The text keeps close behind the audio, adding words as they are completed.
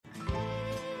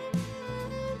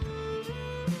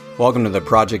Welcome to the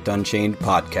Project Unchained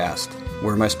podcast,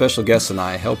 where my special guests and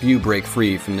I help you break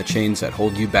free from the chains that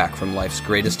hold you back from life's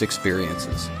greatest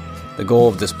experiences. The goal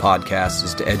of this podcast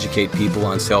is to educate people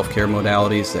on self-care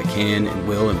modalities that can and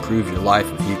will improve your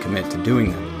life if you commit to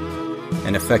doing them.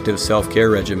 An effective self-care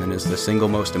regimen is the single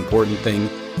most important thing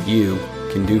you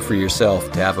can do for yourself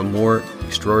to have a more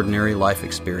extraordinary life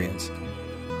experience.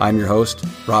 I'm your host,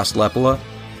 Ross Lepala,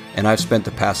 and I've spent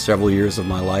the past several years of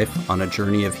my life on a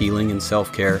journey of healing and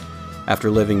self-care after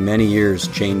living many years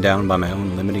chained down by my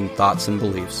own limiting thoughts and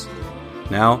beliefs.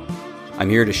 Now, I'm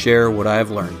here to share what I have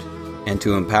learned and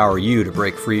to empower you to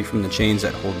break free from the chains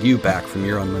that hold you back from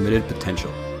your unlimited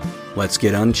potential. Let's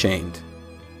get unchained.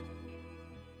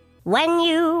 When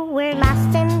you were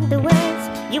lost in the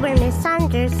woods, you were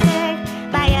misunderstood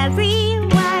by everyone.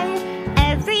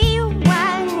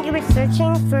 You were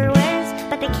searching for words,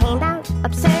 but they came out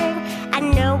absurd.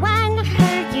 And no one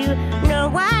heard you, no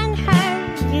one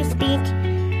heard you speak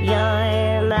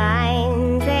your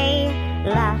mind. They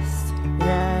lost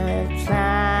the time.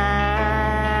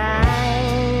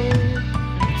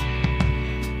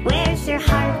 Where's your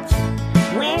heart?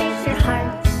 Where's your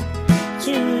heart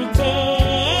today?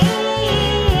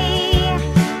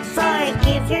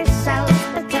 Forgive yourself,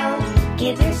 but don't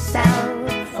give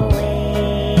yourself away.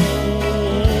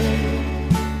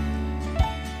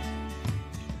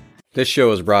 This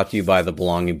show is brought to you by The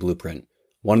Belonging Blueprint.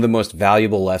 One of the most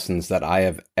valuable lessons that I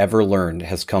have ever learned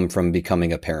has come from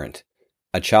becoming a parent.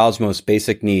 A child's most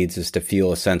basic needs is to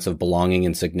feel a sense of belonging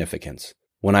and significance.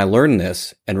 When I learned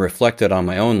this and reflected on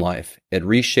my own life, it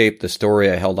reshaped the story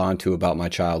I held on to about my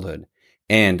childhood.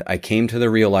 And I came to the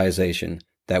realization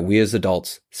that we as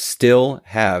adults still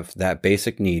have that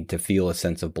basic need to feel a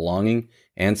sense of belonging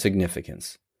and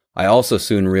significance. I also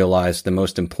soon realized the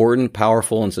most important,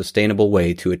 powerful, and sustainable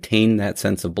way to attain that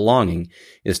sense of belonging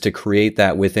is to create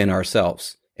that within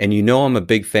ourselves. And you know I'm a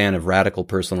big fan of radical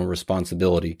personal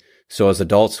responsibility. So as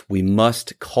adults, we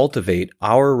must cultivate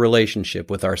our relationship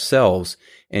with ourselves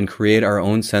and create our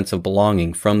own sense of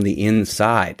belonging from the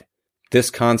inside. This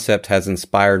concept has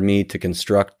inspired me to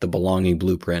construct the Belonging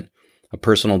Blueprint, a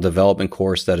personal development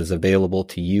course that is available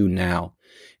to you now.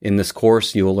 In this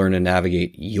course, you will learn to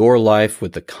navigate your life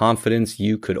with the confidence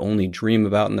you could only dream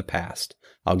about in the past.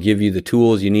 I'll give you the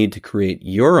tools you need to create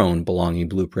your own belonging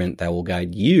blueprint that will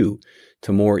guide you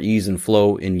to more ease and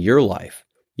flow in your life.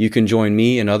 You can join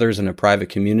me and others in a private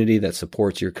community that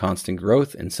supports your constant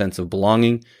growth and sense of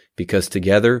belonging, because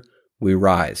together we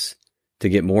rise. To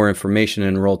get more information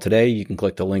and enroll today, you can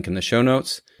click the link in the show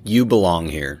notes. You belong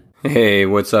here. Hey,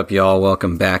 what's up, y'all?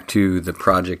 Welcome back to the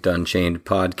Project Unchained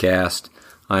podcast.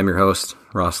 I'm your host,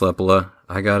 Ross Lepala.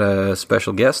 I got a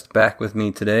special guest back with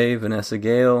me today, Vanessa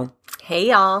Gale. Hey,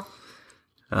 y'all.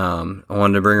 I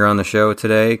wanted to bring her on the show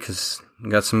today because we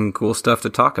got some cool stuff to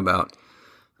talk about.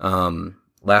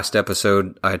 Last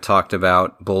episode, I talked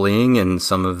about bullying and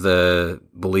some of the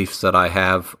beliefs that I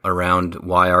have around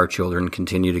why our children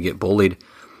continue to get bullied.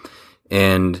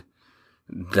 And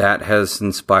that has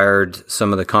inspired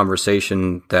some of the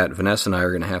conversation that Vanessa and I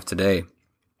are going to have today.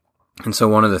 And so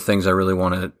one of the things I really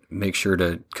want to make sure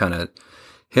to kind of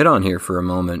hit on here for a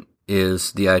moment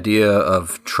is the idea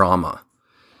of trauma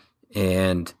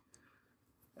and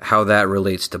how that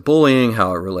relates to bullying,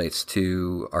 how it relates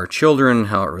to our children,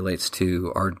 how it relates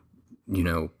to our,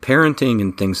 parenting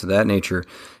and things of that nature.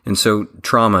 And so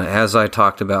trauma, as I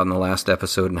talked about in the last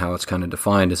episode and how it's kind of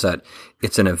defined, is that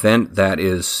it's an event that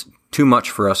is too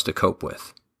much for us to cope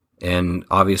with. And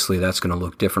obviously that's going to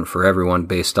look different for everyone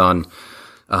based on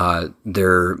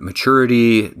their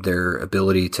maturity, their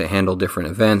ability to handle different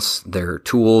events, their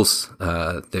tools,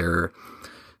 their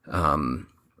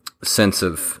sense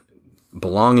of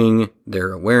belonging,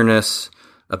 their awareness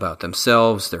about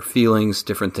themselves, their feelings,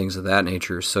 different things of that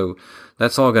nature. So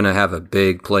that's all going to have a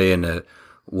big play into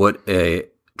what a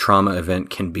trauma event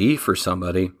can be for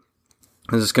somebody.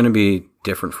 Because it's going to be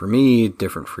different for me,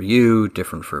 different for you,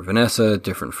 different for Vanessa,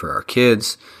 different for our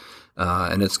kids.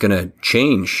 And it's going to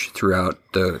change throughout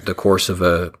the course of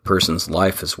a person's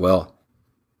life as well.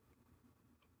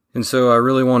 And so I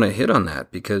really want to hit on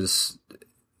that because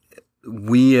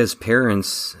we as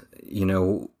parents,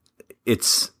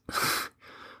 it's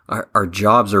our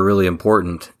jobs are really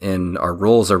important and our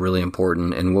roles are really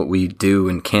important, and what we do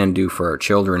and can do for our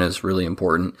children is really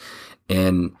important.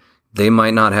 And they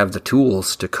might not have the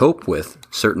tools to cope with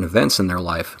certain events in their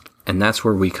life, and that's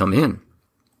where we come in.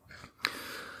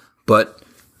 But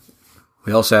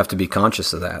we also have to be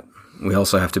conscious of that. We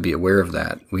also have to be aware of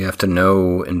that. We have to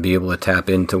know and be able to tap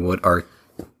into what our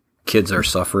kids are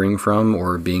suffering from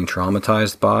or being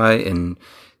traumatized by and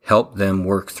help them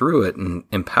work through it and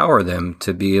empower them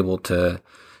to be able to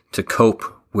to cope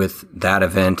with that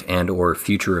event and or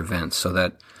future events so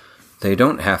that they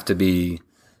don't have to be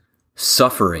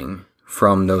suffering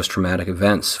from those traumatic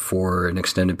events for an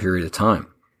extended period of time.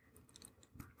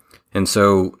 And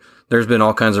so there's been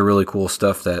all kinds of really cool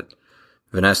stuff that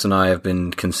Vanessa and I have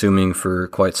been consuming for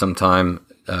quite some time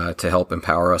to help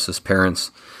empower us as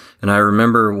parents. And I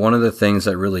remember one of the things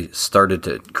that really started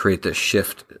to create this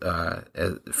shift,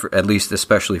 at least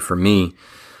especially for me,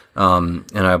 and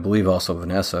I believe also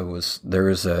Vanessa, was there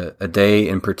was a day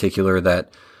in particular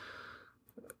that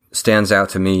stands out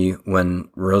to me when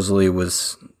Rosalie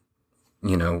was,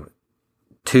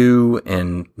 2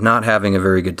 and not having a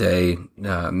very good day,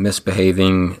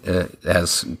 misbehaving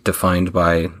as defined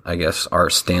by, I guess, our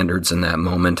standards in that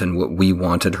moment and what we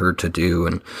wanted her to do.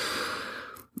 And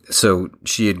so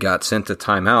she had got sent to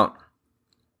timeout,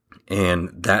 and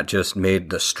that just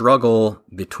made the struggle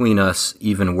between us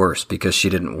even worse because she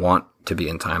didn't want to be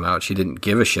in timeout. She didn't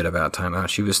give a shit about timeout.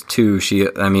 She was 2.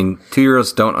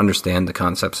 2-year-olds don't understand the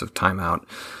concepts of timeout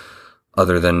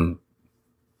other than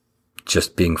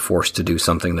just being forced to do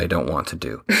something they don't want to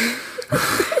do.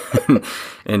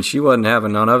 And she wasn't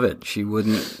having none of it. She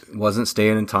wasn't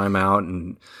staying in timeout,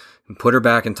 and put her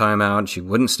back in timeout. She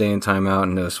wouldn't stay in timeout.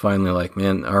 And it was finally like,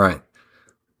 man, all right,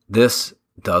 this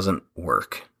doesn't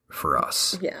work for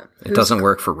us. Yeah. It doesn't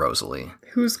work for Rosalie.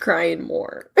 Who's crying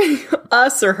more?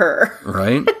 Us or her?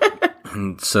 Right?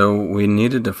 And so we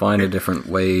needed to find a different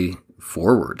way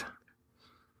forward.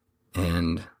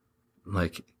 And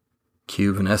like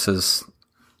cue Vanessa's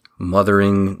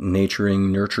mothering,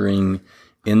 nurturing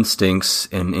instincts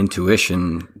and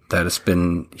intuition that has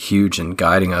been huge in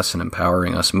guiding us and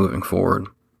empowering us moving forward.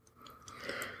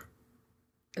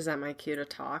 Is that my cue to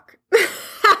talk?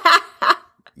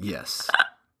 Yes.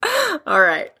 All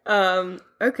right.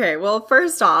 Okay. Well,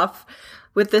 first off,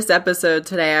 with this episode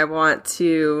today, I want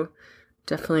to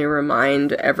definitely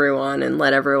remind everyone and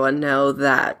let everyone know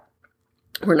that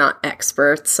we're not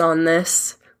experts on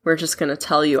this. We're just going to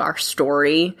tell you our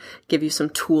story, give you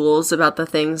some tools about the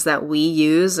things that we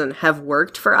use and have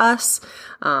worked for us.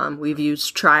 We've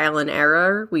used trial and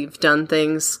error. We've done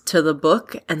things to the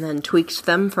book and then tweaked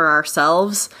them for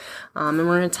ourselves. And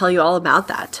we're going to tell you all about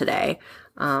that today.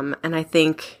 And I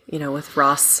think, with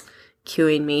Ross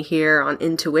cueing me here on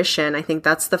intuition, I think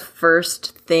that's the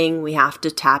first thing we have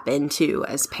to tap into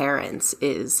as parents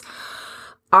is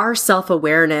our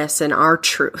self-awareness and our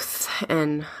truth.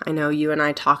 And I know you and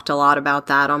I talked a lot about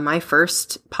that on my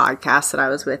first podcast that I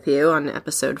was with you on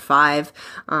episode 5,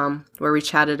 where we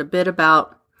chatted a bit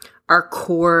about our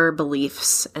core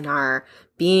beliefs and our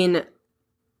being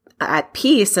at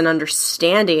peace and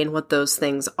understanding what those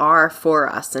things are for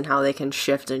us and how they can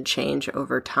shift and change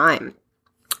over time.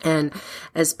 And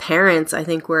as parents, I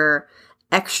think we're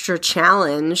extra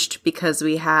challenged because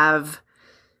we have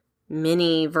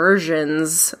many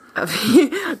versions of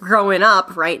growing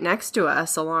up right next to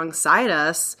us, alongside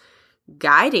us,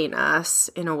 guiding us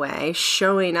in a way,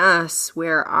 showing us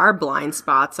where our blind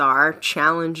spots are,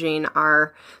 challenging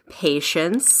our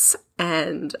patience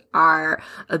and our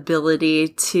ability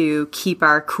to keep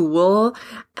our cool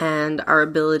and our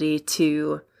ability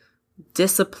to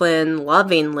discipline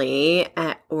lovingly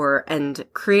and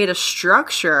create a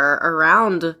structure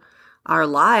around our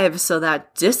lives so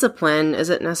that discipline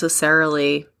isn't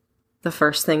necessarily the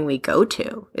first thing we go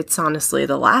to. It's honestly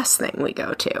the last thing we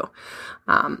go to.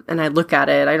 And I look at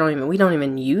it, we don't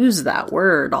even use that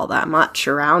word all that much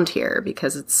around here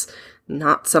because it's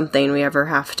not something we ever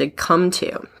have to come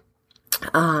to.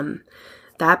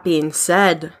 That being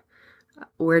said,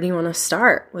 where do you want to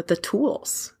start with the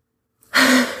tools?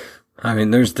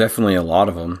 There's definitely a lot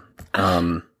of them.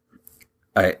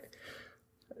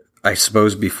 I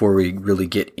suppose before we really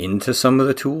get into some of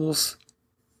the tools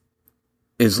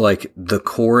is like the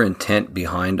core intent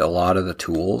behind a lot of the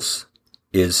tools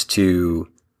is to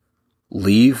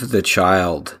leave the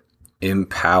child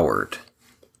empowered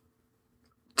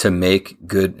to make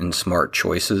good and smart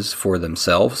choices for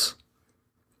themselves.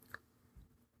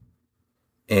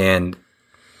 And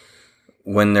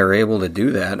when they're able to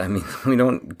do that, we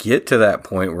don't get to that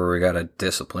point where we got to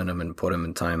discipline them and put them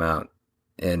in timeout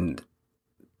and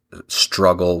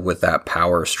struggle with that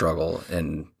power struggle.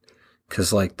 And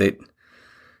cause like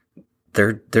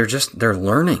they're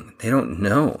learning, they don't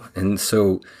know. And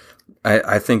so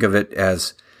I think of it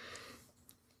as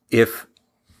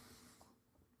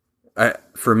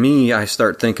for me, I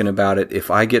start thinking about it. If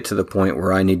I get to the point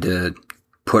where I need to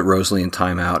put Rosalie in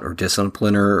timeout or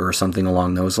discipline her or something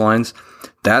along those lines,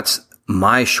 that's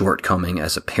my shortcoming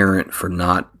as a parent for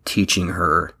not teaching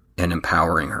her and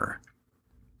empowering her.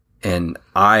 And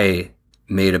I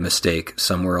made a mistake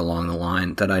somewhere along the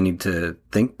line that I need to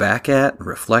think back at,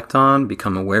 reflect on,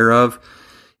 become aware of,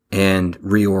 and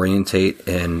reorientate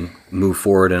and move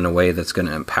forward in a way that's going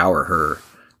to empower her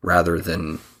rather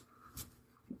than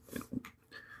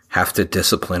have to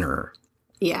discipline her.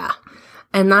 Yeah.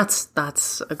 And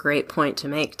that's a great point to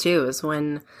make too, is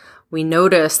when we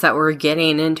notice that we're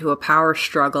getting into a power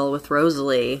struggle with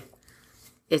Rosalie,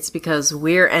 it's because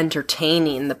we're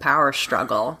entertaining the power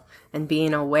struggle, and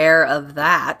being aware of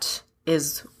that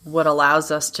is what allows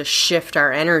us to shift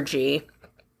our energy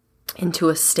into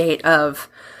a state of,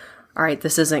 all right,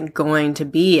 this isn't going to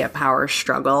be a power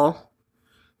struggle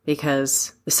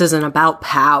because this isn't about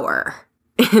power,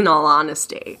 in all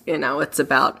honesty. It's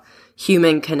about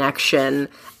human connection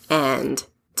and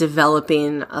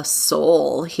developing a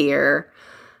soul here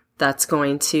that's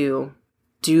going to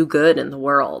do good in the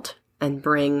world and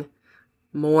bring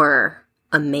more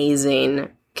amazing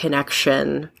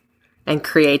connection and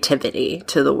creativity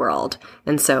to the world.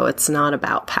 And so it's not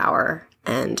about power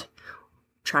and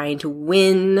trying to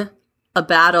win a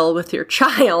battle with your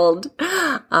child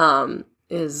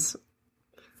is,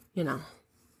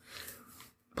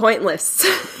 pointless.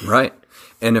 Right.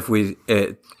 And if we,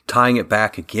 tying it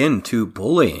back again to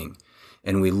bullying,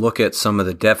 and we look at some of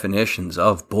the definitions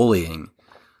of bullying,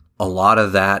 a lot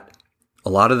of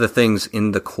the things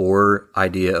in the core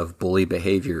idea of bully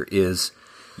behavior is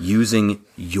using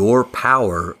your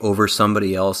power over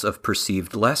somebody else of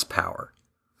perceived less power.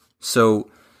 So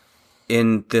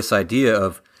in this idea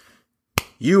of,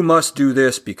 you must do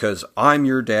this because I'm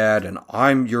your dad and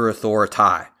I'm your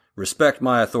authority. Respect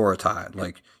my authority.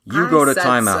 Like, you go to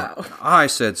timeout. So. I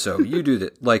said so. You do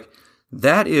that. Like,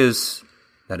 that is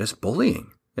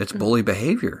bullying. It's bully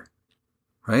behavior.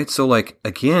 Right? So, like,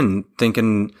 again,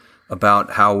 thinking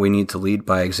about how we need to lead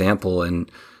by example, and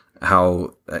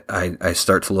how I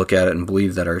start to look at it and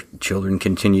believe that our children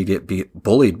continue to get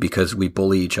bullied because we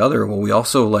bully each other. Well, we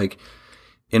also, like,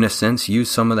 in a sense,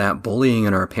 use some of that bullying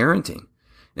in our parenting.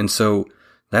 And so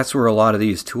that's where a lot of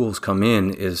these tools come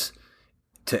in, is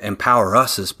to empower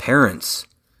us as parents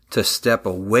to step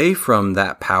away from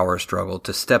that power struggle,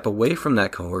 to step away from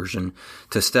that coercion,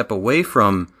 to step away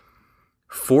from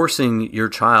forcing your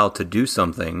child to do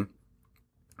something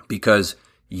because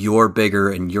you're bigger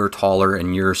and you're taller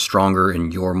and you're stronger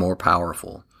and you're more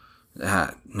powerful.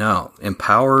 No,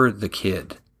 empower the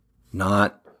kid,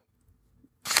 not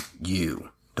you.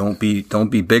 Don't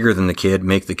be bigger than the kid,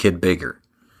 make the kid bigger.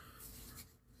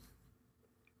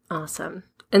 Awesome.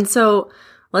 And so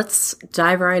let's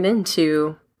dive right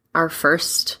into our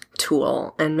first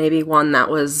tool, and maybe one that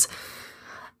was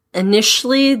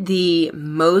initially the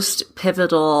most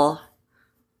pivotal,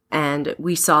 and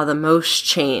we saw the most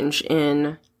change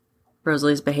in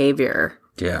Rosalie's behavior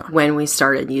when we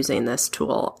started using this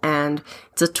tool. And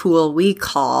it's a tool we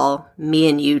call Me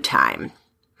and You Time.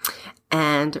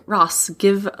 And Ross,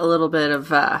 give a little bit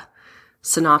of a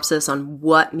synopsis on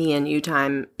what Me and You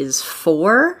Time is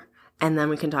for, and then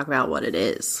we can talk about what it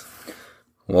is.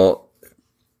 Well,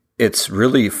 it's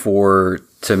really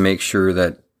to make sure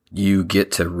that you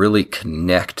get to really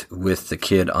connect with the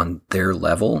kid on their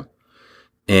level.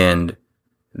 And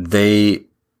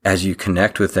as you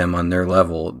connect with them on their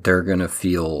level, they're going to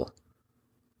feel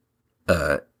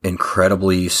an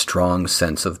incredibly strong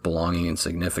sense of belonging and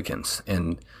significance.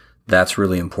 And that's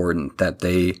really important, that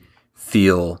they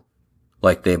feel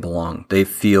like they belong. They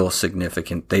feel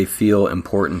significant. They feel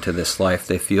important to this life.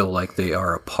 They feel like they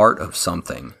are a part of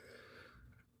something,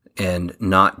 and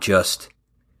not just,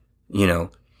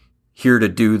 here to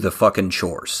do the fucking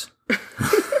chores.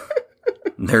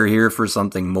 They're here for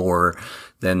something more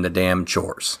than the damn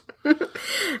chores.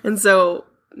 And so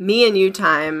Me and You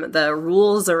Time, the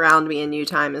rules around Me and You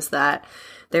Time is that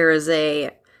there is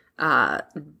a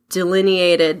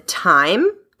delineated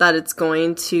time that it's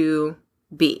going to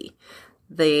be.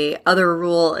 The other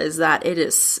rule is that it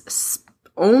is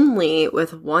only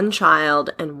with one child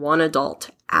and one adult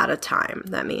at a time.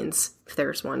 That means if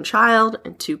there's one child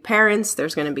and two parents,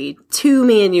 there's going to be 2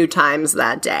 Me and You times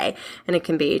that day. And it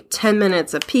can be 10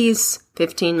 minutes apiece,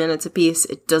 15 minutes apiece.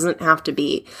 It doesn't have to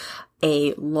be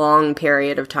a long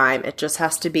period of time. It just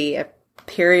has to be a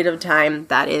period of time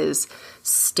that is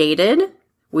stated.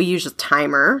 We use a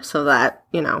timer so that,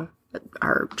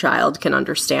 our child can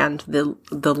understand the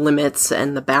limits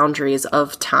and the boundaries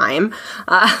of time.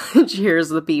 She hears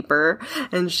the beeper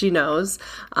and she knows.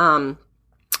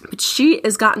 But she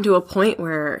has gotten to a point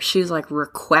where she's like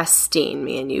requesting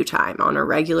Me and You Time on a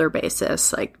regular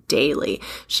basis, like daily.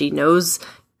 She knows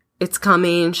it's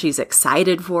coming. She's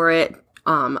excited for it.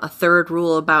 A third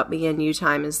rule about Me and You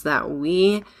Time is that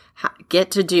we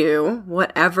get to do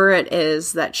whatever it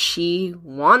is that she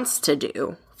wants to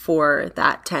do for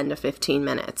that 10 to 15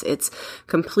 minutes. It's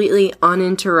completely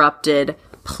uninterrupted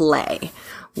play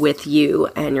with you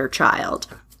and your child.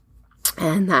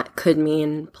 And that could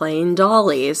mean playing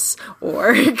dollies,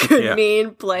 or it could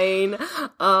mean playing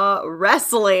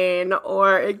wrestling,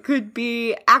 or it could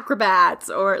be acrobats,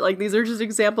 or like these are just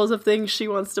examples of things she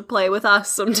wants to play with us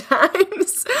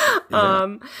sometimes.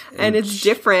 And it's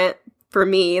different for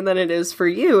me than it is for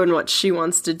you and what she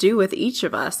wants to do with each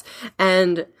of us.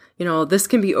 And you know, this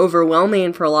can be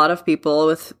overwhelming for a lot of people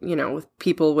with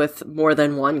people with more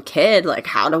than one kid. Like,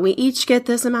 how do we each get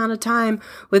this amount of time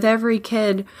with every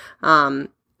kid? And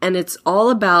it's all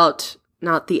about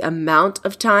not the amount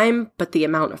of time, but the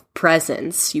amount of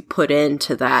presence you put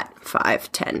into that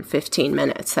 5, 10, 15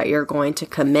 minutes that you're going to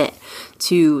commit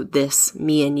to this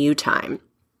me and you time.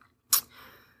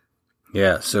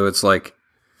 Yeah. So it's like,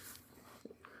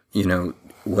 you know,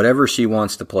 whatever she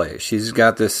wants to play. She's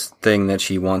got this thing that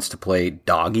she wants to play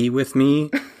doggy with me,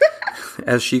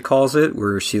 as she calls it,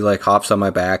 where she like hops on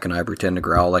my back and I pretend to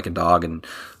growl like a dog, and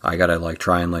I gotta like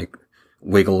try and like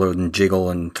wiggle and jiggle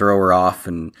and throw her off,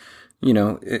 and you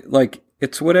know,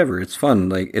 it's whatever. It's fun.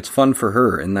 Like, it's fun for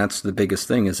her, and that's the biggest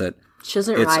thing, is that she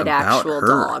doesn't ride actual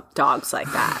dogs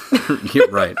like that. Yeah,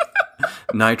 right.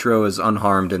 Nitro is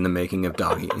unharmed in the making of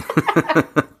doggy.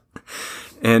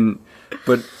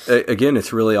 But again,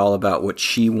 it's really all about what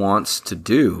she wants to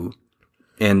do,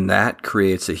 and that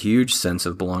creates a huge sense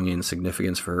of belonging and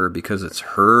significance for her, because it's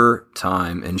her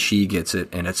time and she gets it,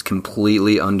 and it's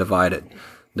completely undivided.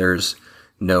 There's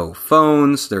no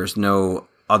phones, there's no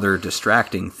other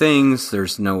distracting things,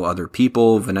 there's no other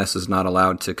people. Vanessa's not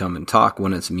allowed to come and talk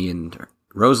when it's me and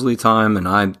Rosalie time, and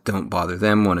I don't bother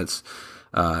them when it's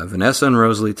Vanessa and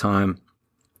Rosalie time.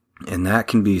 And that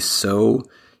can be so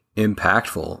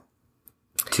impactful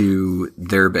to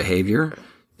their behavior,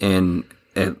 and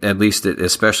at least it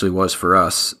especially was for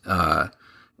us.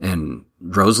 And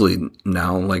Rosalie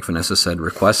now, like Vanessa said,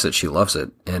 requests it. She loves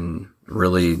it, and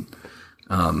really,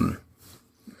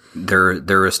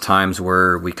 there is times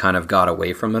where we kind of got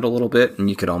away from it a little bit, and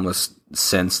you could almost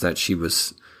sense that she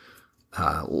was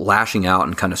lashing out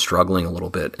and kind of struggling a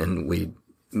little bit, and we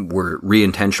were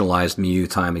re-intentionalized MIU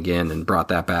time again and brought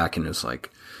that back, and it was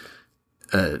like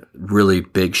a really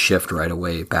big shift right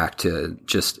away back to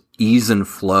just ease and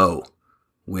flow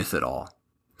with it all.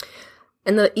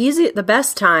 And the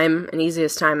best time and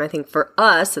easiest time, I think, for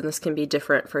us, and this can be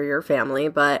different for your family,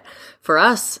 but for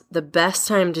us, the best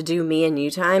time to do me and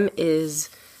you time is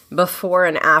before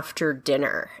and after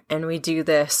dinner. And we do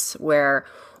this where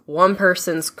one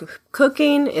person's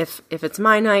cooking. If it's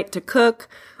my night to cook,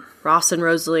 Ross and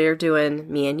Rosalie are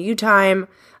doing me and you time.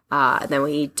 And then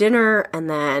we eat dinner, and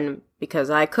then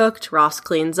because I cooked, Ross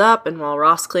cleans up, and while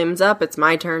Ross cleans up, it's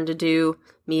my turn to do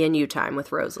me and you time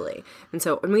with Rosalie.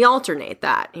 And we alternate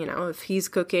that, you know, if he's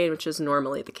cooking, which is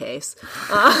normally the case,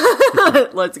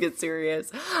 let's get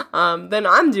serious, then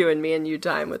I'm doing me and you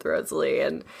time with Rosalie,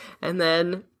 and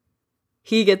then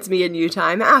he gets me and you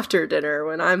time after dinner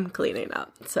when I'm cleaning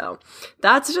up. So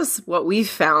that's just what we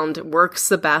found works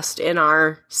the best in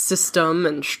our system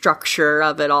and structure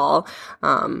of it all,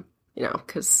 you know,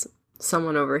 because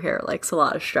someone over here likes a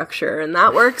lot of structure, and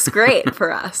that works great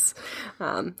for us.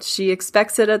 She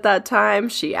expects it at that time.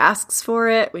 She asks for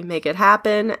it. We make it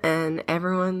happen, and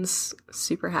everyone's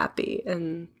super happy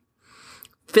and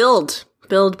filled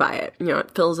by it. You know,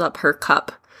 it fills up her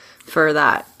cup for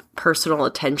that personal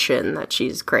attention that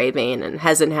she's craving and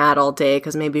hasn't had all day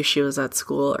because maybe she was at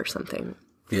school or something.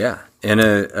 Yeah. And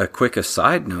a quick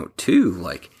aside note too,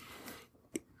 like,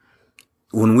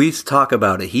 when we talk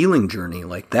about a healing journey,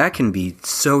 like, that can be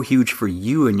so huge for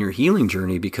you and your healing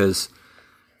journey, because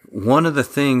one of the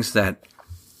things that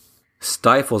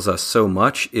stifles us so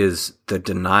much is the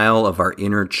denial of our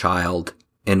inner child.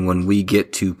 And when we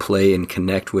get to play and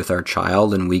connect with our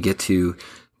child, and we get to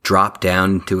drop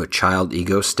down to a child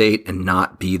ego state and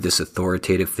not be this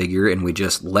authoritative figure, and we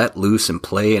just let loose and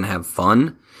play and have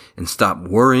fun and stop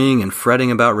worrying and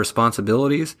fretting about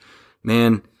responsibilities,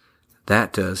 man,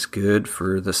 that does good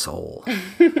for the soul.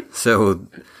 So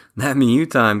that MIU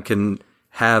time can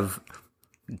have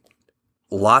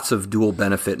lots of dual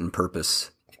benefit and purpose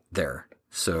there.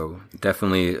 So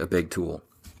definitely a big tool.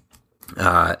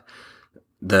 The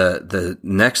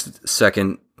next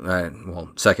second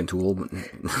tool,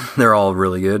 they're all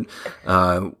really good.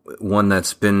 One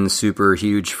that's been super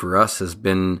huge for us has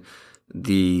been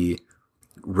the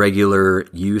regular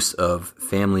use of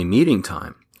family meeting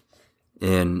time.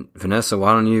 And Vanessa,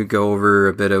 why don't you go over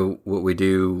a bit of what we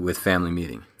do with family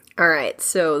meeting? All right,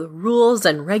 so the rules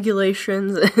and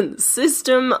regulations and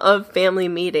system of family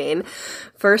meeting.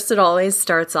 First, it always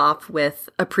starts off with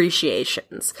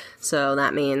appreciations. So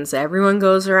that means everyone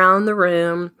goes around the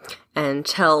room and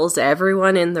tells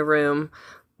everyone in the room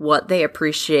what they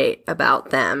appreciate about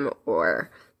them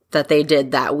or that they did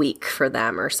that week for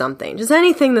them or something. Just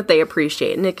anything that they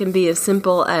appreciate. And it can be as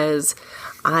simple as,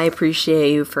 I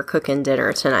appreciate you for cooking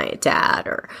dinner tonight, Dad,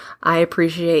 or I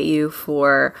appreciate you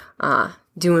for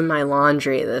doing my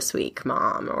laundry this week,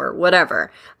 Mom, or whatever.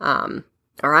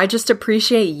 Or I just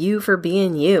appreciate you for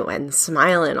being you and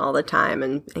smiling all the time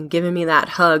and giving me that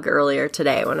hug earlier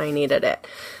today when I needed it.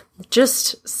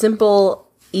 Just simple,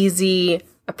 easy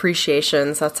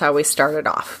appreciations. That's how we started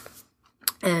off.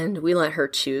 And we let her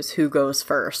choose who goes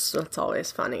first. That's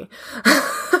always funny.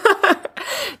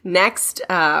 Next,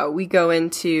 we go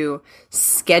into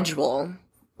schedule.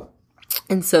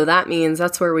 And so that means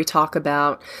that's where we talk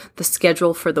about the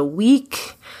schedule for the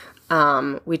week.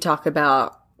 We talk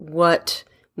about what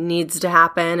needs to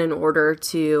happen in order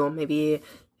to maybe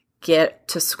get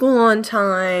to school on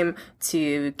time,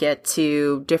 to get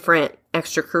to different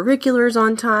extracurriculars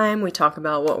on time. We talk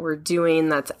about what we're doing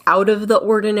that's out of the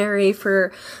ordinary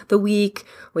for the week.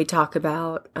 We talk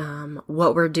about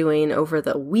what we're doing over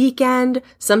the weekend.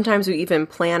 Sometimes we even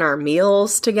plan our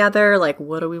meals together, like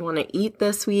what do we want to eat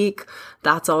this week?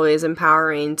 That's always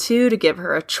empowering too, to give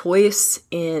her a choice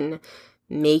in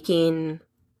making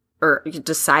or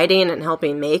deciding and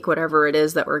helping make whatever it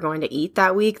is that we're going to eat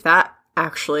that week. That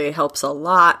actually helps a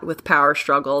lot with power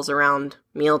struggles around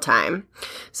mealtime.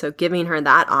 So giving her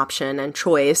that option and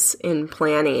choice in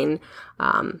planning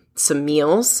some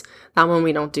meals. That one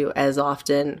we don't do as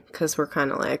often because we're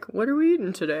kind of like, what are we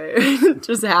eating today? It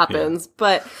just happens. Yeah.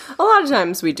 But a lot of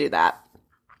times we do that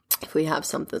if we have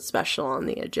something special on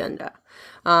the agenda.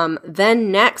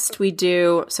 Then next we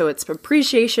do, so it's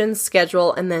appreciation,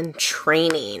 schedule, and then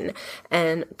training.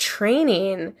 And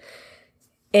training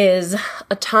is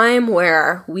a time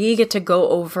where we get to go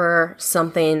over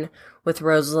something with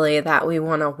Rosalie that we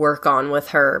want to work on with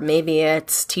her. Maybe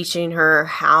it's teaching her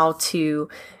how to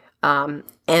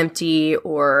empty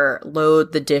or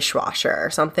load the dishwasher, or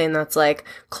something that's like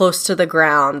close to the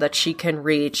ground that she can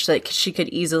reach, that she could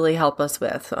easily help us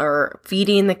with, or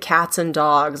feeding the cats and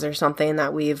dogs, or something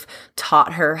that we've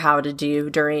taught her how to do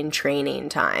during training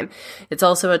time. It's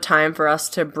also a time for us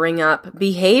to bring up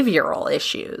behavioral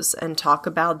issues and talk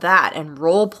about that and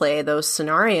role play those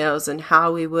scenarios and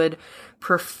how we would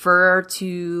prefer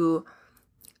to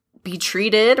be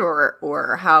treated,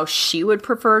 or how she would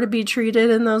prefer to be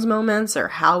treated in those moments, or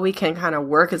how we can kind of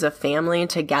work as a family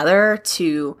together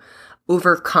to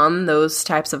overcome those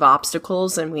types of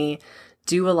obstacles. And we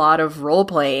do a lot of role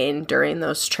playing during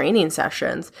those training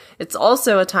sessions. It's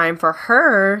also a time for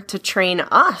her to train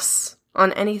us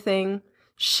on anything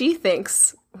she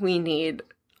thinks we need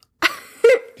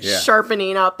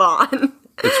sharpening up on.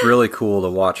 It's really cool to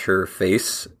watch her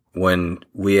face when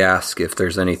we ask if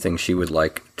there's anything she would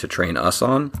like to train us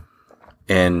on,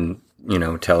 and,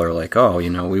 tell her like, oh,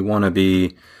 we want to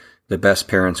be the best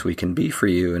parents we can be for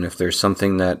you. And if there's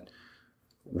something that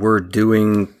we're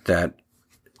doing that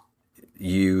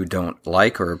you don't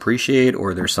like or appreciate,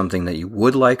 or there's something that you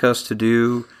would like us to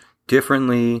do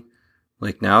differently,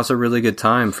 like, now's a really good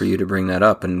time for you to bring that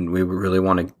up. And we really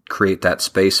want to create that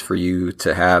space for you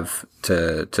to have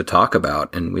to talk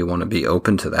about. And we want to be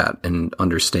open to that and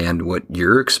understand what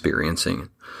you're experiencing.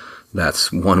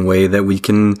 That's one way that we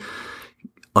can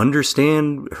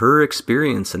understand her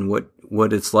experience and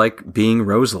what it's like being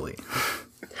Rosalie.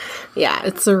 Yeah,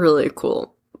 it's a really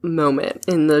cool moment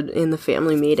in the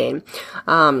family meeting.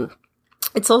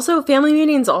 Family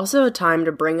meetings also a time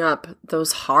to bring up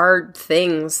those hard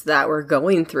things that we're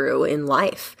going through in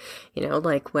life.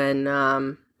 Like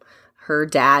when her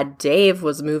dad, Dave,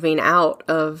 was moving out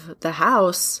of the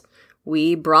house,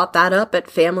 we brought that up at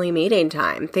family meeting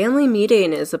time. Family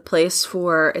meeting is a place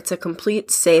it's a complete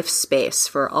safe space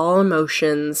for all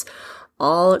emotions,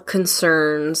 all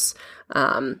concerns,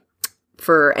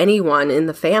 for anyone in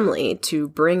the family to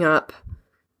bring up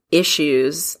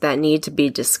issues that need to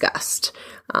be discussed,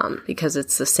 because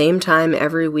it's the same time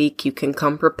every week. You can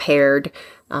come prepared,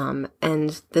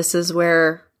 and this is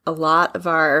where a lot of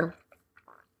our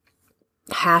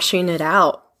hashing it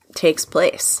out takes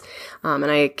place. And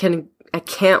I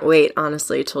can't wait,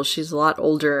 honestly, till she's a lot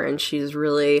older and she's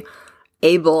really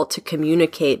able to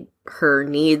communicate her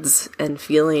needs and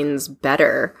feelings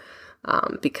better,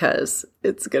 because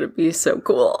it's going to be so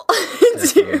cool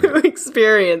to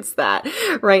experience that.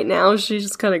 Right now, she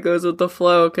just kind of goes with the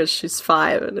flow because she's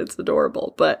 5 and it's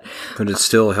adorable. But it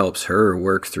still helps her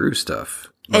work through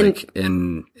stuff. Like,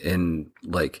 and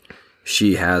like,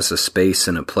 she has a space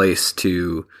and a place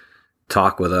to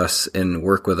talk with us and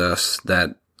work with us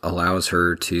that allows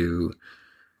her to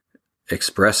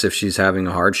express if she's having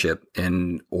a hardship.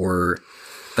 And, or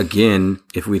again,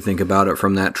 if we think about it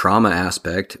from that trauma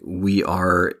aspect, we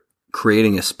are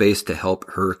creating a space to help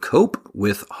her cope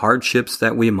with hardships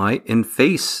that we might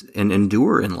face and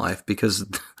endure in life, because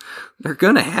they're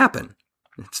going to happen.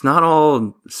 It's not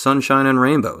all sunshine and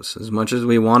rainbows. As much as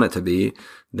we want it to be,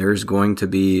 there's going to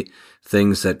be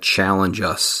things that challenge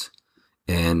us.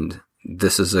 And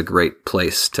this is a great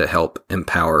place to help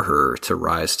empower her to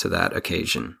rise to that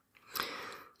occasion.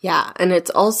 Yeah, and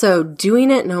it's also doing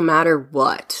it no matter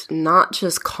what, not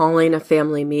just calling a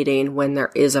family meeting when there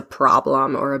is a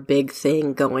problem or a big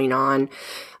thing going on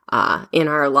in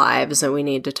our lives that we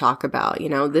need to talk about. You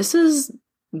know, this is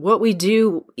what we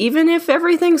do, even if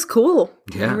everything's cool.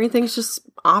 Yeah. Everything's just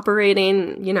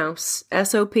operating, you know,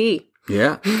 SOP.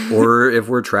 Yeah. Or if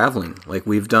we're traveling, like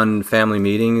we've done family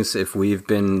meetings. If we've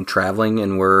been traveling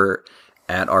and we're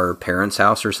at our parents'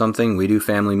 house or something, we do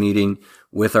family meeting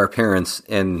with our parents,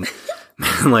 and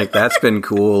like that's been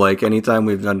cool. Like anytime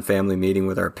we've done family meeting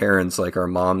with our parents, like our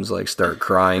moms like start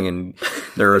crying and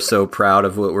they're so proud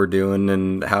of what we're doing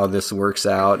and how this works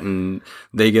out, and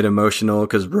they get emotional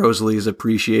because Rosalie's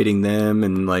appreciating them,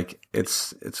 and like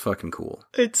it's fucking cool.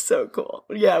 It's so cool.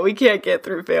 Yeah, we can't get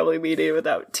through family meeting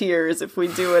without tears if we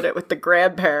do it with the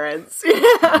grandparents.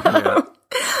 Yeah.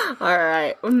 All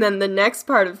right. And then the next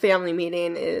part of family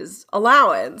meeting is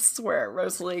allowance, where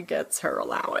Rosalie gets her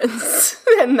allowance.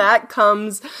 And that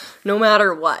comes no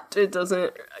matter what. It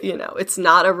doesn't, you know, it's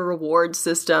not a reward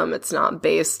system. It's not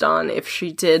based on if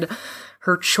she did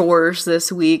her chores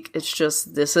this week. It's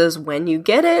just, this is when you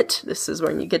get it. This is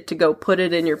when you get to go put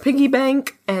it in your piggy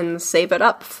bank and save it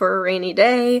up for a rainy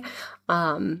day.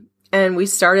 And we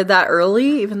started that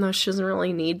early, even though she doesn't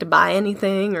really need to buy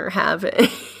anything or have it.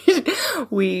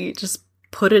 We just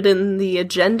put it in the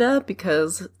agenda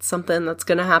because it's something that's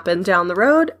going to happen down the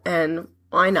road, and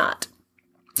why not?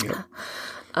 Yep.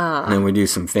 And then we do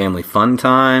some family fun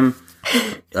time.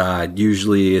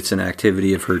 Usually it's an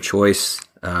activity of her choice,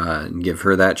 and give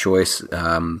her that choice.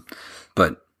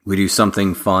 But we do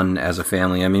something fun as a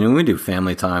family. I mean, we do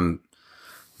family time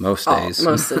most days,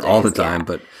 most of the days, all the time,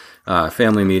 yeah. But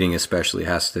family meeting especially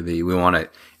has to be, we want to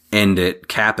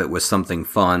cap it with something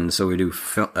fun. So we do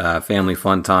family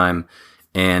fun time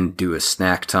and do a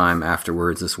snack time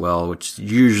afterwards as well, which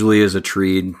usually is a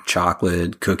treat,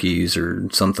 chocolate, cookies, or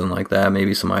something like that.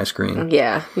 Maybe some ice cream.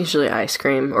 Yeah, usually ice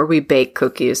cream, or we bake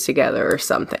cookies together or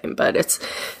something. But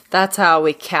that's how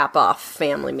we cap off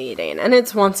family meeting. And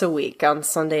it's once a week on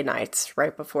Sunday nights,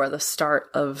 right before the start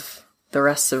of the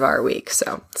rest of our week.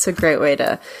 So it's a great way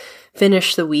to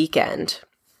finish the weekend.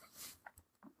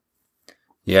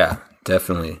 Yeah,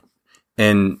 definitely.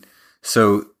 And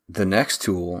so the next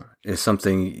tool is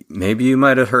something maybe you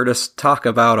might have heard us talk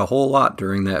about a whole lot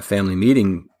during that family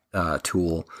meeting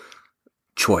tool,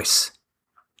 choice.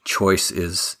 Choice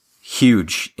is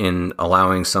huge in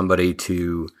allowing somebody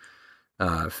to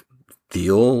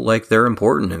feel like they're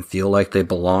important and feel like they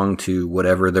belong to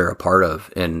whatever they're a part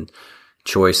of. And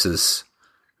choice is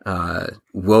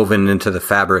woven into the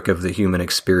fabric of the human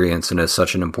experience and is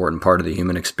such an important part of the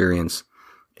human experience,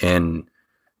 and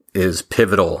is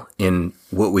pivotal in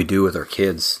what we do with our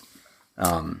kids.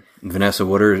 Vanessa,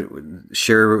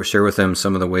 share with them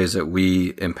some of the ways that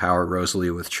we empower Rosalie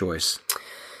with choice.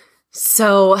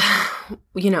 So,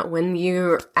 you know, when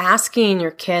you're asking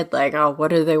your kid, like, oh, what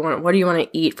do they want? What do you want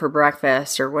to eat for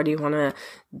breakfast? Or what do you want to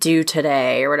do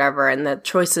today? Or whatever. And the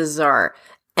choices are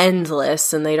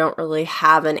endless and they don't really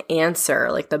have an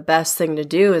answer. Like, the best thing to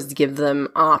do is give them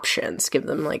options, give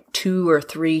them like 2 or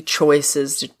 3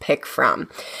 choices to pick from.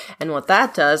 And what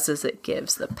that does is it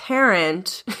gives the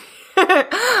parent,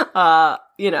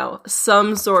 you know,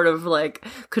 some sort of like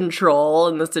control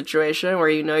in the situation where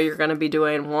you know you're going to be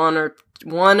doing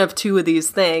one of 2 of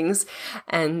these things.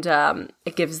 And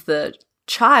it gives the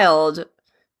child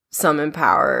some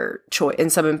empowered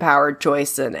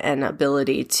choice and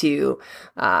ability to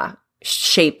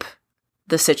shape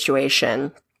the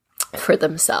situation for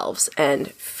themselves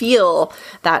and feel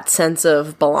that sense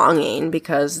of belonging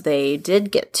because they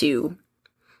did get to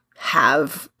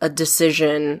have a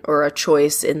decision or a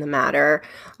choice in the matter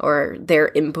or their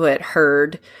input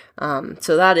heard.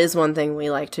 So that is one thing we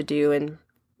like to do in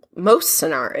most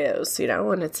scenarios, you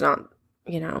know, and it's not,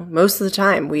 you know, most of the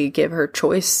time we give her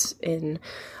choice in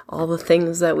all the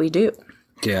things that we do.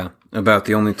 Yeah. About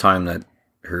the only time that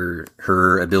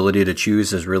her ability to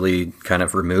choose is really kind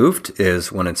of removed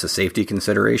is when it's a safety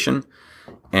consideration.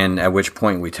 And at which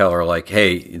point we tell her like,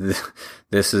 hey,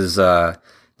 this is a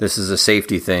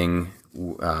safety thing.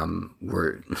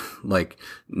 We're like,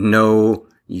 no,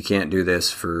 you can't do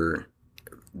this for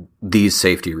these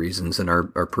safety reasons, and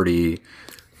are pretty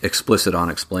explicit on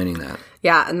explaining that.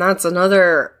 Yeah, and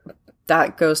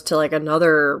that goes to like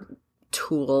another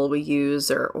tool we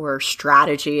use or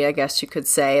strategy, I guess you could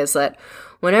say, is that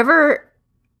whenever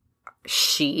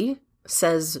she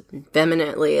says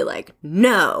vehemently like,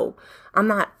 no, I'm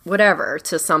not, whatever,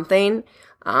 to something,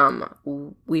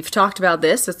 we've talked about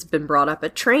this, it's been brought up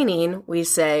at training, we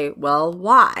say, well,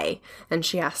 why? And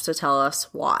she has to tell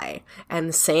us why. And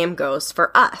the same goes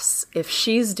for us. If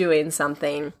she's doing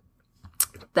something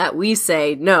that we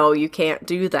say, no, you can't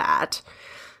do that,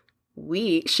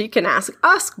 she can ask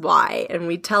us why, and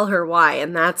we tell her why.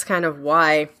 And that's kind of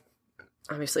why,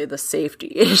 obviously, the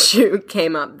safety issue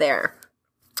came up there.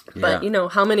 Yeah. But,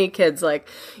 how many kids, like,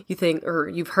 you think, or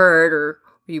you've heard, or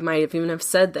you might have even have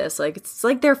said this, like, it's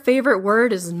like their favorite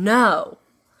word is no.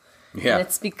 Yeah. And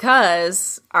it's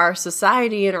because our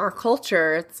society and our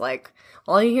culture, it's like,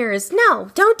 all you hear is, no,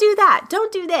 don't do that,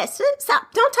 don't do this,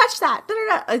 stop, don't touch that,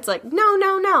 it's like, no,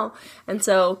 no, no. And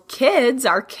so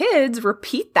our kids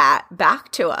repeat that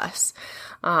back to us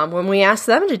when we ask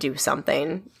them to do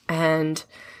something, and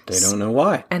they don't know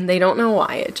why. And they don't know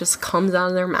why. It just comes out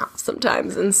of their mouth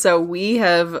sometimes. And so we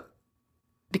have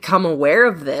become aware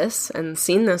of this and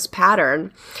seen this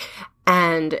pattern,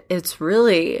 and it's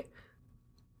really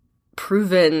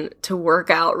proven to work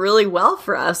out really well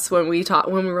for us when we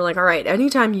were like, all right,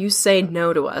 anytime you say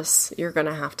no to us, you're going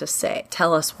to have to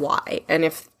tell us why. And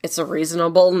if it's a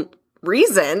reasonable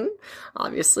reason,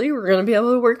 obviously we're going to be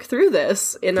able to work through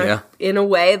this in a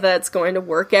way that's going to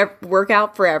work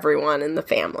out for everyone in the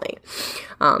family.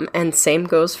 And same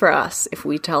goes for us. If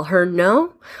we tell her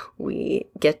no, we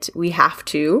have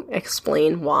to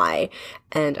explain why.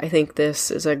 And I think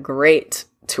this is a great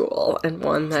tool, and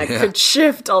one that could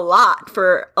shift a lot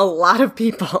for a lot of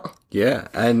people. Yeah,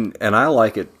 and I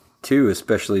like it too,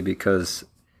 especially because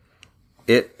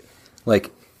it,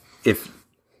 like, if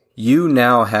you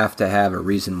now have to have a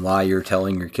reason why you're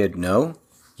telling your kid no,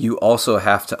 you also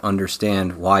have to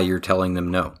understand why you're telling them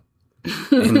no.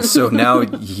 And so now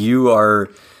you are,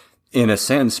 in a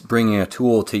sense, bringing a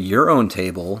tool to your own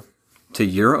table, to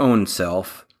your own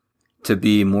self, to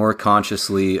be more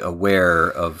consciously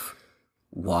aware of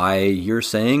why you're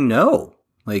saying no.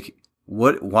 Like,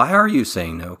 why are you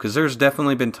saying no? Because there's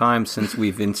definitely been times since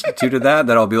we've instituted that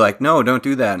I'll be like, no, don't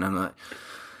do that. And I'm like,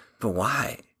 but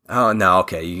why? Oh, no,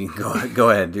 okay, you can go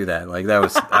ahead and do that. Like, that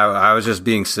was, I was just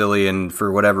being silly, and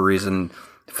for whatever reason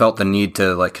felt the need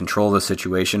to like control the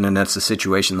situation. And that's the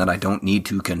situation that I don't need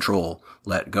to control.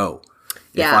 Let go.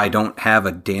 Yeah. If I don't have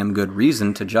a damn good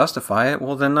reason to justify it,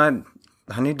 well, then I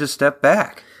need to step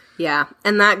back. Yeah,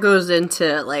 and that goes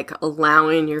into, like,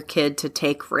 allowing your kid to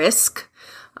take risk.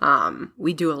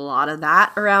 We do a lot of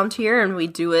that around here, and we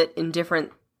do it in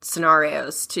different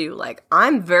scenarios, too. Like,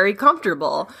 I'm very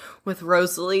comfortable with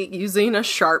Rosalie using a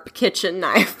sharp kitchen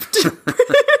knife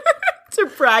to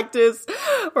practice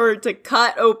or to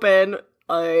cut open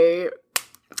a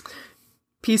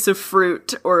piece of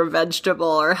fruit or a vegetable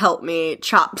or help me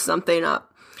chop something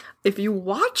up. If you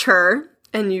watch her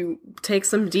and you take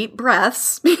some deep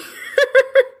breaths,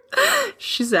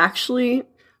 she's actually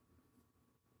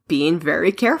being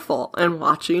very careful and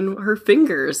watching her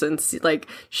fingers, and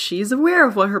she's aware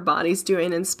of what her body's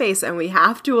doing in space. And we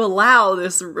have to allow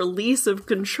this release of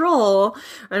control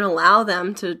and allow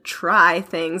them to try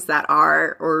things that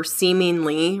are, or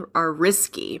seemingly are,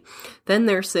 risky. Then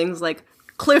there's things like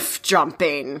cliff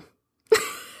jumping.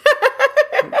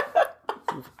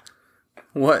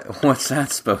 What's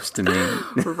that supposed to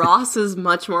mean? Ross is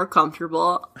much more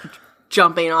comfortable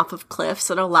jumping off of cliffs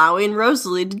and allowing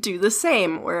Rosalie to do the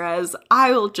same, whereas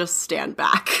I will just stand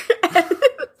back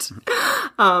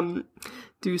and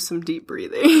do some deep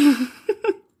breathing.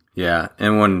 Yeah,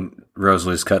 and when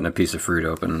Rosalie's cutting a piece of fruit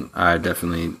open, I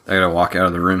gotta walk out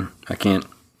of the room. I can't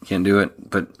do it,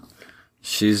 but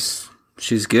she's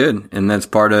good, and that's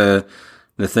part of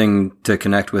the thing to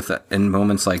connect with in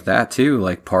moments like that too.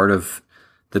 Like, part of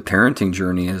the parenting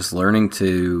journey is learning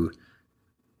to,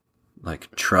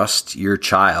 like, trust your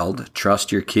child, trust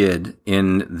your kid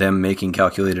in them making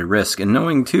calculated risk, and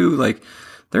knowing too, like,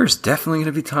 there's definitely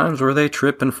going to be times where they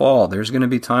trip and fall. There's going to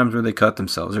be times where they cut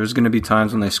themselves. There's going to be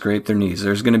times when they scrape their knees.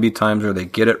 There's going to be times where they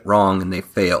get it wrong and they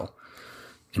fail.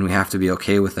 And we have to be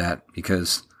okay with that,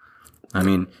 because, I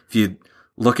mean, if you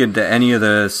look into any of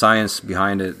the science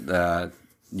behind it,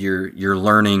 you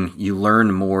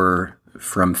learn more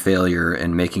from failure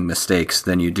and making mistakes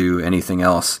than you do anything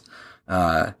else.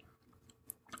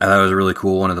 I thought it was really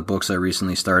cool. One of the books I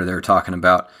recently started, they were talking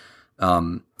about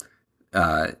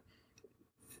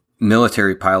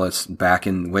military pilots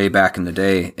way back in the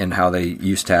day, and how they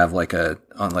used to have like a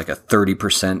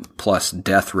 30% plus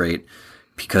death rate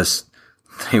because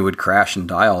they would crash and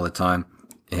die all the time.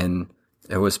 And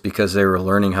it was because they were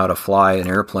learning how to fly an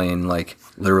airplane, like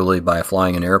literally by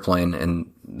flying an airplane,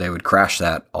 and they would crash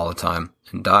that all the time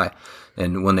and die.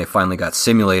 And when they finally got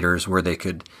simulators where they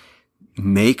could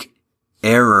make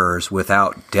errors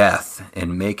without death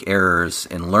and make errors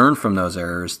and learn from those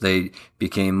errors, they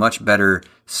became much better,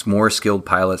 more skilled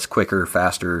pilots, quicker,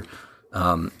 faster.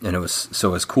 And it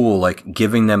was cool, like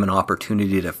giving them an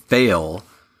opportunity to fail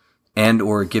and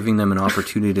or giving them an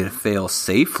opportunity to fail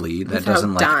safely that Without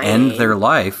doesn't like dying. end their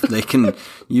life.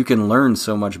 You can learn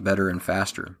so much better and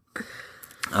faster.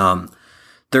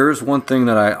 There's one thing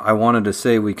that I wanted to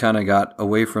say. We kind of got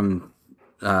away from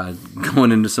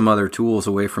going into some other tools,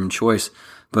 away from choice.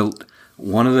 But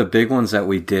one of the big ones that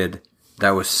we did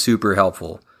that was super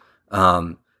helpful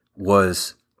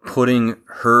was putting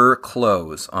her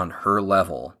clothes on her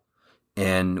level.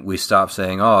 And we stopped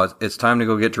saying, oh, it's time to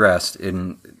go get dressed,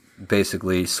 and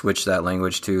basically switch that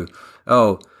language to,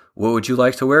 oh, what would you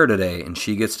like to wear today? And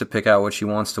she gets to pick out what she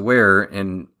wants to wear.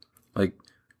 And like,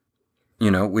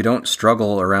 we don't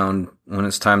struggle around when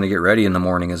it's time to get ready in the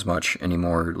morning as much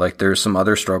anymore. Like there's some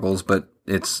other struggles, but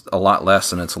it's a lot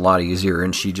less and it's a lot easier.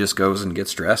 And she just goes and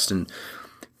gets dressed and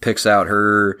picks out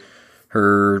her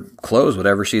clothes,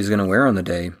 whatever she's going to wear on the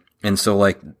day. And so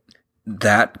like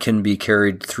that can be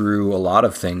carried through a lot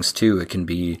of things too. It can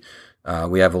be,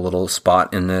 we have a little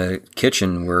spot in the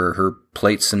kitchen where her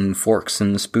plates and forks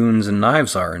and spoons and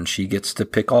knives are, and she gets to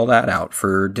pick all that out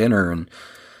for dinner and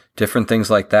different things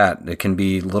like that. It can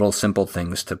be little simple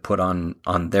things to put on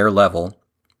their level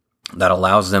that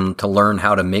allows them to learn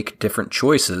how to make different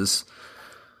choices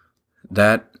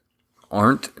that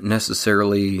aren't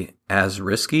necessarily as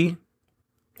risky.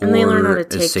 And they learn how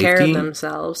to as take care of safety.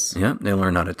 themselves. Yeah, they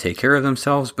learn how to take care of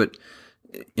themselves, but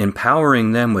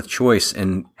empowering them with choice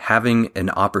and having an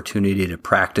opportunity to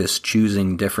practice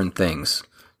choosing different things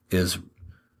is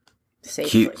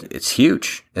Safely. It's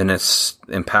huge, and it's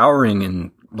empowering,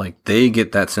 and like they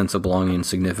get that sense of belonging and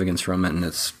significance from it, and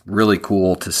it's really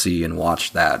cool to see and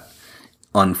watch that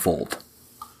unfold.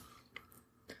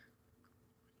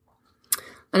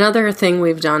 Another thing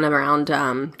we've done around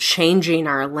changing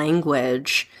our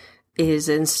language is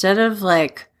instead of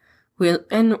like,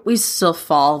 we still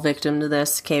fall victim to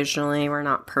this occasionally, we're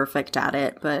not perfect at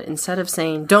it, but instead of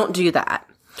saying, don't do that,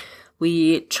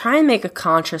 we try and make a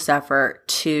conscious effort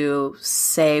to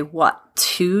say what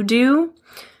to do.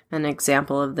 An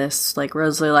example of this, like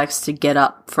Rosalie likes to get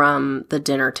up from the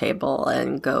dinner table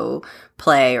and go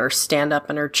play or stand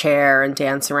up in her chair and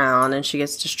dance around, and she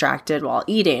gets distracted while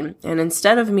eating. And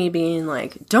instead of me being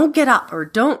like, don't get up or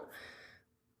don't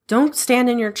stand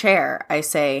in your chair, I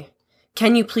say,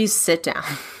 can you please sit down?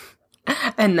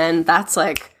 And then that's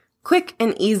like quick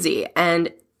and easy,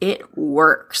 and it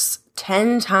works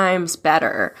 10 times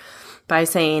better by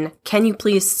saying, can you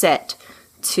please sit,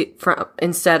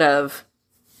 instead of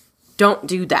don't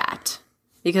do that,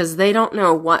 because they don't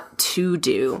know what to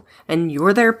do, and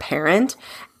you're their parent,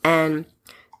 and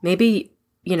maybe,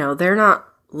 they're not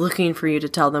looking for you to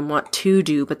tell them what to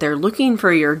do, but they're looking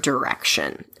for your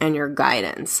direction and your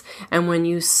guidance. And when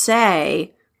you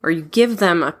say, or you give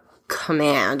them a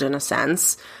command in a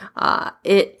sense,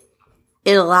 it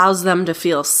allows them to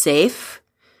feel safe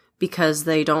because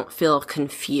they don't feel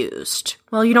confused.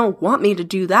 Well, you don't want me to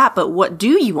do that, but what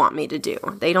do you want me to do?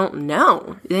 They don't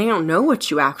know. They don't know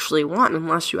what you actually want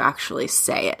unless you actually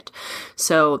say it.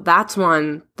 So that's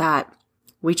one that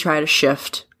we try to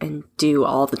shift and do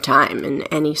all the time in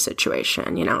any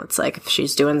situation. It's like if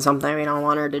she's doing something we don't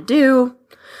want her to do,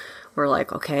 we're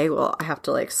like, okay, well, I have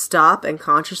to like stop and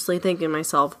consciously think to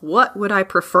myself, what would I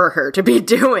prefer her to be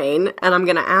doing? And I'm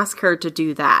going to ask her to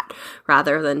do that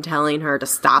rather than telling her to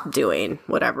stop doing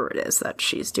whatever it is that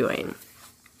she's doing.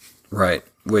 Right.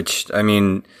 Which, I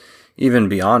mean, even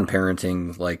beyond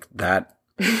parenting, like that,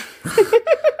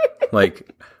 like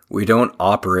we don't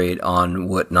operate on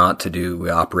what not to do. We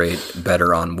operate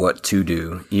better on what to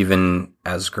do. Even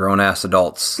as grown-ass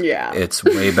adults, Yeah. It's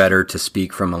way better to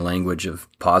speak from a language of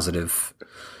positive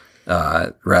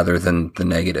rather than the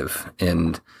negative.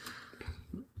 And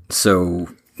so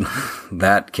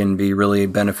that can be really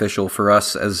beneficial for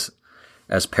us as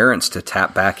parents to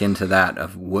tap back into that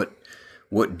of what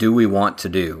do we want to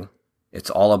do? It's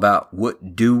all about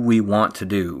what do we want to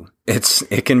do.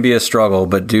 It can be a struggle,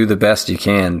 but do the best you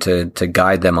can to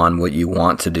guide them on what you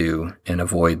want to do and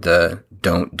avoid the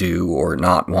don't do or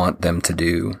not want them to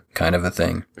do kind of a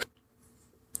thing.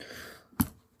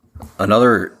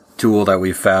 Another tool that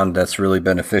we've found that's really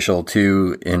beneficial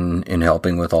too in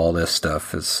helping with all this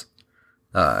stuff is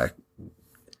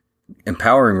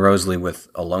empowering Rosalie with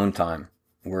alone time,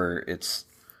 where it's,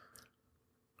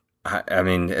 I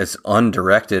mean, as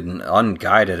undirected and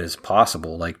unguided as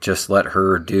possible. Like, just let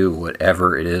her do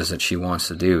whatever it is that she wants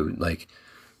to do. Like,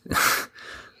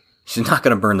 she's not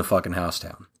going to burn the fucking house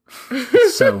down.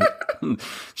 So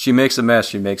she makes a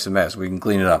mess. We can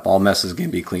clean it up. All messes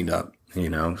can be cleaned up, you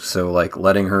know? So like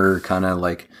letting her kind of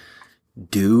like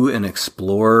do and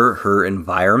explore her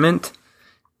environment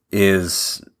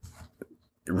is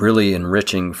really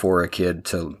enriching for a kid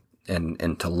to,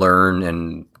 and to learn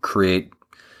and create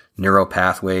neural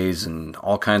pathways and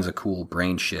all kinds of cool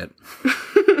brain shit.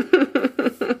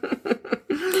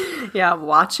 Yeah,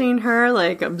 watching her,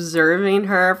 like observing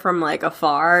her from like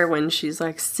afar when she's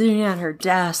like sitting at her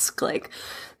desk, like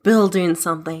building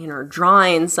something or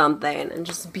drawing something, and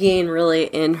just being really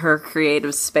in her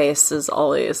creative space is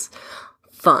always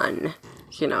fun.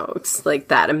 You know, it's like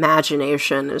that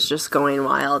imagination is just going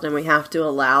wild, and we have to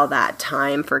allow that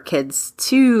time for kids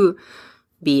to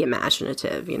be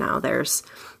imaginative. You know, there's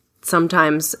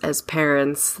sometimes as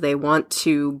parents, they want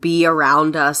to be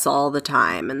around us all the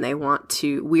time, and they want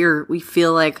to, we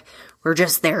feel like we're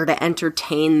just there to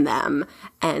entertain them.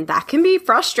 And that can be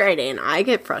frustrating. I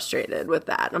get frustrated with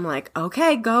that. I'm like,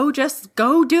 okay, just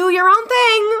go do your own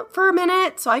thing for a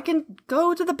minute so I can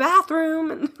go to the bathroom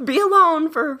and be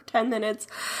alone for 10 minutes.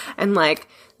 And like,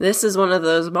 this is one of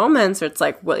those moments where it's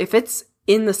like, well, if it's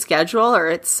in the schedule or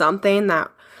it's something that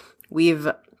we've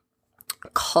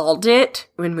called it,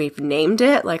 when we've named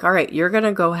it, like, all right, you're going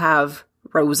to go have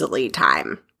Rosalie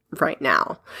time right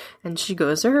now. And she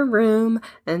goes to her room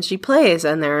and she plays,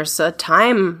 and there's a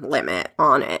time limit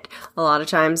on it. A lot of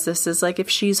times this is like if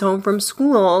she's home from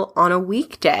school on a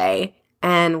weekday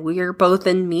and we're both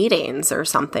in meetings or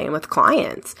something with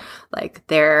clients, like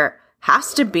there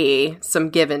has to be some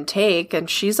give and take, and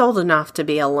she's old enough to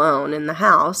be alone in the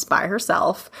house by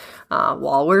herself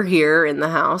while we're here in the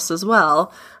house as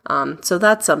well. So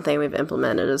that's something we've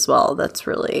implemented as well. That's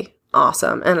really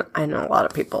awesome. And I know a lot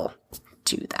of people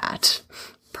do that,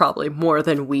 probably more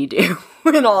than we do,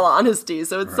 in all honesty.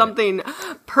 So it's something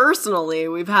personally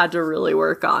we've had to really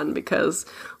work on, because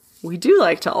we do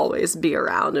like to always be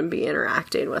around and be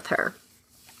interacting with her.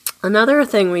 Another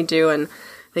thing we do, and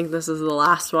I think this is the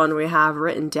last one we have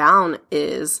written down,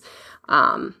 is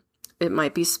it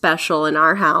might be special in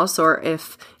our house, or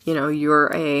if, you know,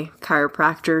 you're a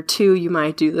chiropractor too, you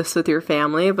might do this with your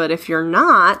family. But if you're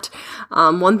not,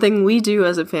 one thing we do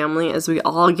as a family is we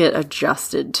all get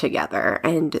adjusted together.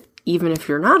 And even if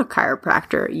you're not a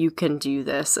chiropractor, you can do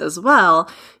this as well.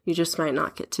 You just might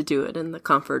not get to do it in the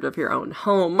comfort of your own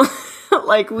home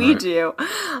like we do.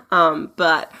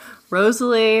 But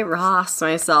Rosalie, Ross,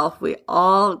 myself, we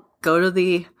all go to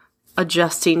the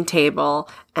adjusting table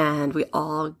and we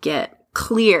all get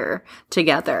clear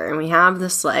together. And we have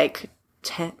this like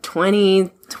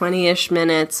 20-ish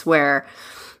minutes where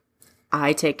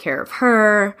I take care of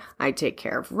her, I take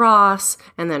care of Ross,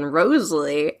 and then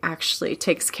Rosalie actually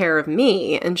takes care of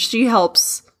me, and she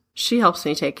helps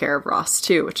me take care of Ross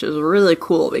too, which is really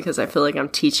cool because I feel like I'm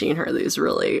teaching her these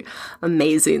really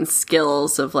amazing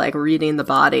skills of like reading the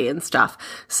body and stuff.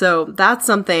 So that's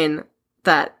something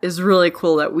that is really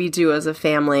cool that we do as a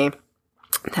family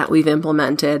that we've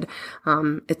implemented.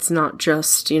 It's not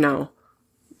just, you know,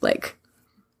 like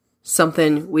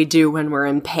something we do when we're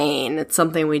in pain. It's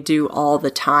something we do all the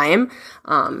time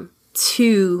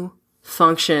to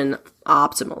function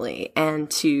optimally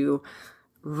and to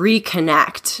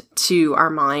reconnect to our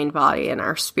mind, body, and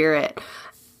our spirit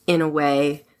in a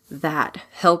way that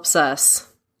helps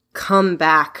us come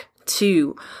back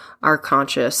to our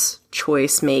conscious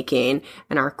choice making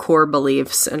and our core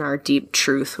beliefs and our deep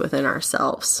truth within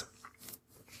ourselves.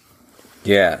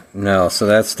 Yeah, no, so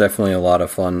that's definitely a lot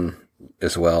of fun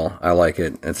as well. I like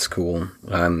it. It's cool.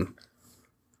 I'm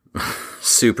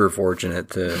super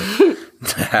fortunate to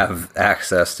have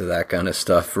access to that kind of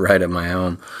stuff right at my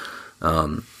home.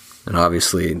 And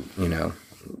obviously, you know,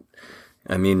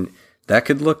 I mean, that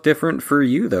could look different for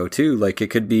you though, too. Like it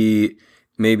could be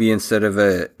maybe instead of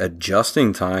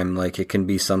adjusting time, like it can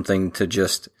be something to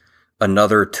just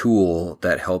another tool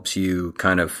that helps you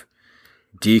kind of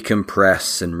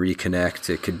decompress and reconnect.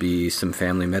 It could be some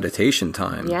family meditation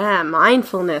time. Yeah,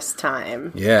 mindfulness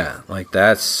time. Yeah, like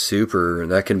that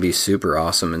can be super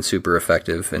awesome and super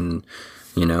effective. And,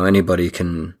 you know, anybody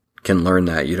can learn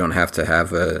that. You don't have to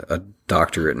have a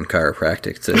doctorate in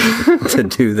chiropractic to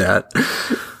do that.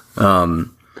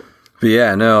 But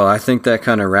yeah, no, I think that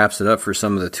kind of wraps it up for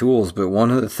some of the tools. But one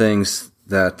of the things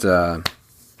that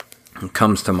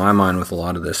comes to my mind with a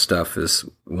lot of this stuff is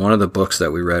one of the books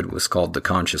that we read was called The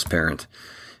Conscious Parent.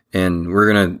 And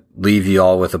we're going to leave you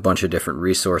all with a bunch of different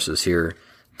resources here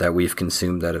that we've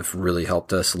consumed that have really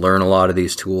helped us learn a lot of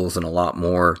these tools and a lot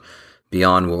more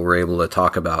beyond what we're able to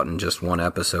talk about in just one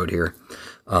episode here.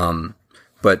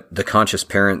 But The Conscious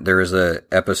Parent, there is a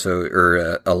episode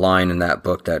or a line in that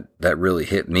book that really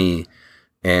hit me,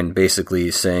 and basically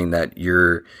saying that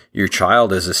your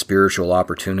child is a spiritual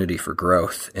opportunity for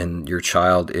growth, and your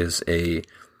child is a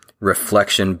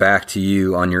reflection back to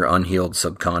you on your unhealed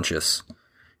subconscious.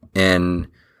 And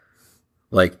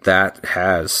like that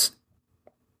has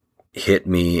hit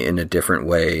me in a different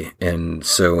way. And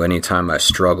so anytime I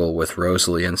struggle with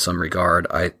Rosalie in some regard,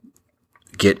 I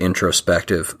get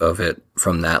introspective of it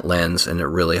from that lens, and it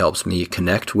really helps me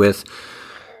connect with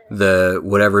the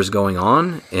whatever's going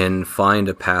on and find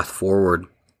a path forward.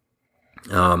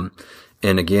 And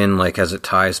again, like as it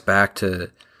ties back to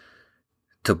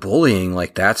bullying,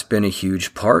 like that's been a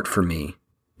huge part for me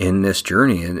in this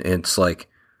journey. And it's like,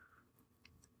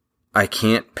 I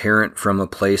can't parent from a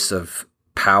place of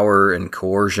power and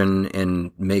coercion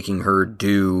and making her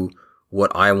do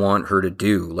what I want her to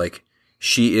do. Like,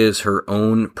 she is her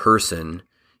own person,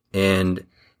 and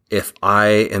if I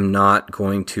am not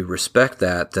going to respect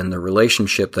that, then the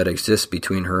relationship that exists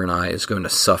between her and I is going to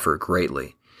suffer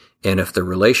greatly. And if the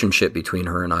relationship between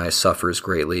her and I suffers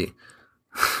greatly,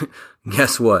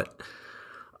 guess what?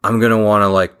 I'm going to want to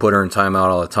like put her in timeout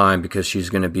all the time, because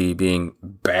she's going to be being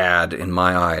bad in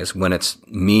my eyes when it's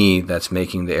me that's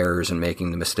making the errors and making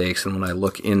the mistakes. And when I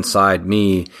look inside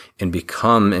me and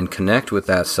become and connect with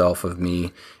that self of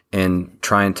me and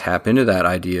try and tap into that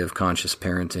idea of conscious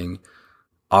parenting,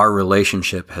 our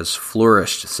relationship has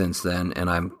flourished since then. And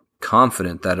I'm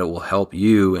confident that it will help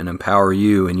you and empower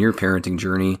you in your parenting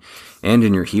journey and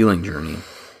in your healing journey.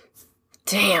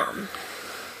 Damn.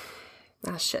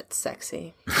 That shit's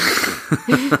sexy.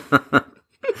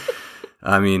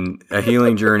 I mean, a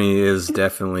healing journey is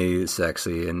definitely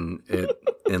sexy, and it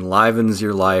enlivens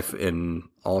your life in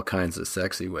all kinds of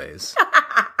sexy ways.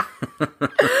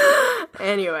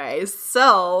 Anyways,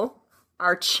 so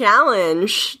our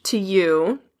challenge to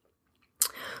you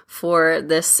for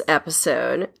this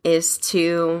episode is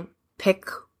to pick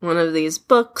one of these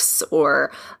books,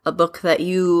 or a book that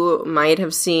you might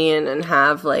have seen and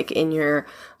have like in your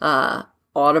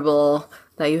Audible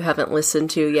that you haven't listened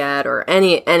to yet, or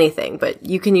anything, but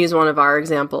you can use one of our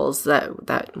examples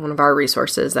that one of our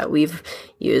resources that we've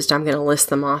used. I'm going to list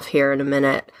them off here in a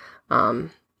minute.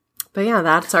 But yeah,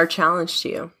 that's our challenge to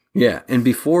you. Yeah. And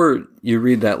before you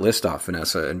read that list off,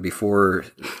 Vanessa, and before,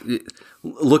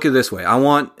 look at it this way. I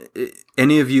want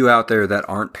any of you out there that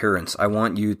aren't parents, I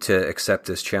want you to accept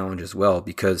this challenge as well,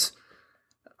 because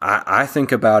I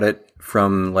think about it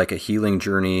from like a healing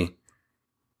journey,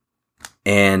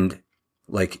 and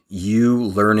like you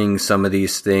learning some of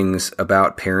these things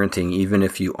about parenting, even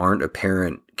if you aren't a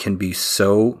parent, can be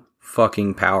so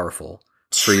fucking powerful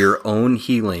for your own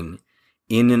healing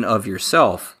in and of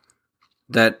yourself,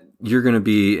 that you're going to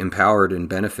be empowered and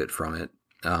benefit from it.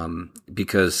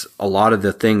 Because a lot of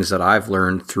the things that I've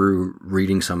learned through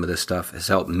reading some of this stuff has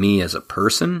helped me as a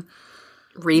person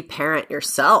reparent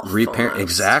yourself.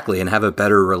 Exactly, and have a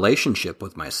better relationship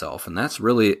with myself. And that's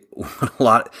really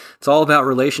it's all about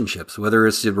relationships, whether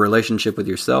it's the relationship with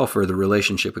yourself or the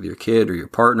relationship with your kid or your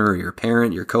partner or your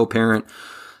parent, your co-parent,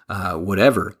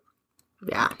 whatever.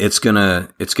 Yeah. It's gonna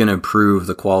improve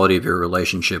the quality of your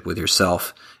relationship with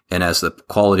yourself. And as the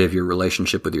quality of your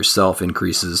relationship with yourself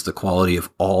increases, the quality of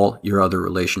all your other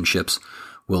relationships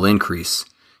will increase.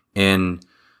 And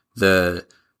the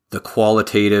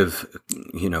qualitative,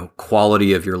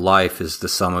 quality of your life is the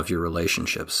sum of your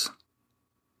relationships.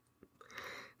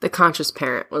 The Conscious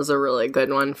Parent was a really good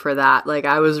one for that. Like,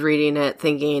 I was reading it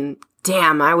thinking,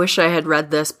 damn, I wish I had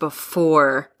read this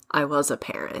before I was a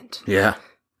parent. Yeah.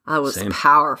 That was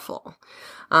powerful.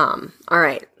 All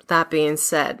right. That being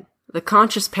said, The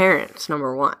Conscious Parent,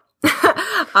 number 1.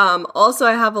 Also,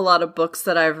 I have a lot of books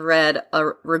that I've read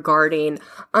regarding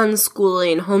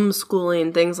unschooling,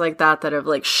 homeschooling, things like that have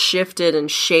like shifted and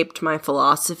shaped my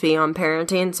philosophy on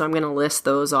parenting. So I'm going to list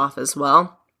those off as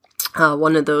well.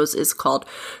 One of those is called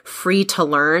Free to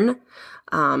Learn.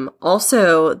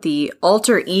 Also, The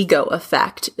Alter Ego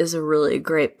Effect is a really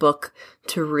great book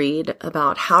to read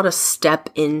about how to step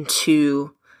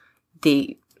into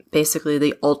basically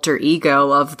the alter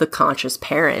ego of the conscious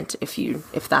parent,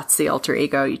 if that's the alter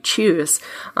ego you choose.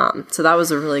 So that was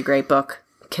a really great book.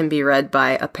 Can be read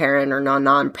by a parent or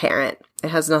non-parent. It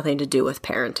has nothing to do with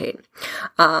parenting.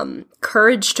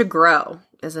 Courage to Grow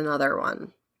is another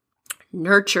one.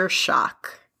 Nurture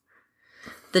Shock.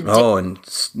 And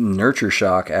Nurture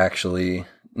Shock, actually,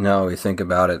 now we think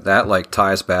about it, that like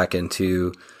ties back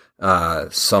into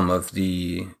some of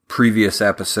the previous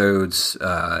episodes.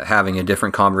 Having a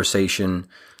different conversation,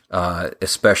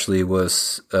 especially,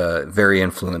 was very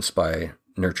influenced by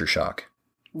Nurture Shock.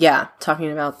 Yeah,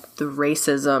 talking about the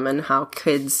racism and how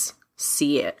kids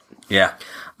see it. Yeah.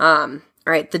 All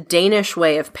right, The Danish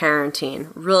Way of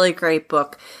Parenting. Really great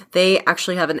book. They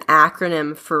actually have an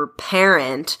acronym for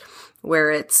parent,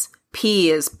 where it's P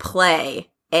is play,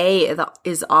 A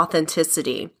is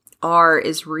authenticity, R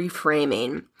is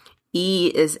reframing,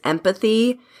 E is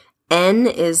empathy, N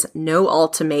is no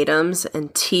ultimatums,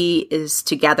 and T is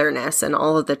togetherness. And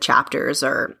all of the chapters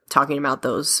are talking about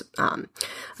those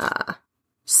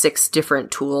 6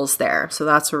 different tools there. So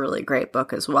that's a really great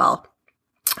book as well.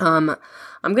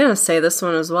 I'm going to say this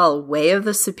one as well. Way of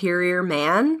the Superior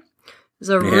Man is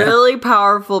a really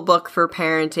powerful book for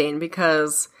parenting,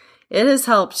 because it has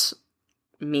helped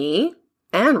me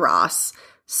and Ross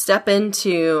step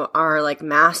into our like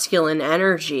masculine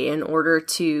energy in order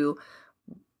to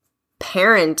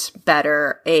parent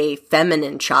better a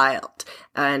feminine child.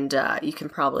 And you can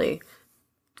probably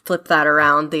flip that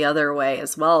around the other way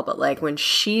as well. But like when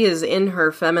she is in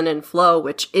her feminine flow,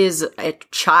 which is a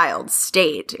child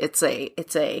state, it's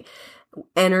a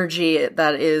energy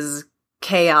that is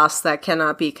chaos that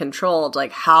cannot be controlled.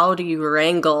 Like, how do you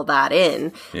wrangle that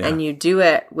in? Yeah. And you do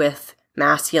it with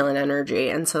masculine energy.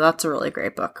 And so that's a really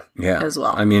great book as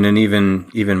well. I mean, and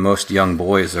even most young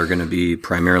boys are going to be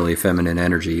primarily feminine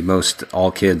energy.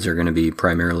 All kids are going to be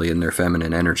primarily in their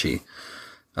feminine energy.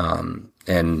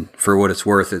 And for what it's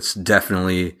worth, it's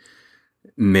definitely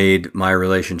made my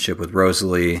relationship with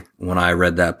Rosalie, when I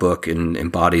read that book and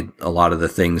embodied a lot of the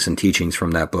things and teachings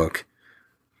from that book,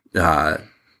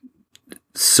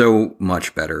 so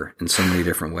much better in so many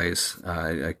different ways.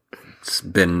 It's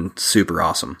been super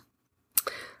awesome.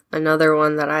 Another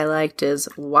one that I liked is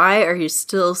Why Are You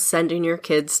Still Sending Your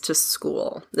Kids to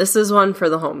School? This is one for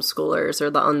the homeschoolers or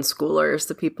the unschoolers,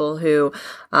 the people who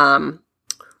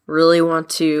really want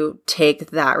to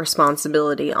take that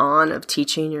responsibility on of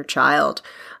teaching your child.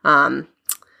 The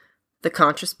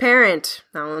Conscious Parent,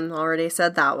 that one already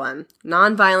said that one.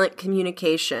 Nonviolent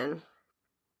Communication.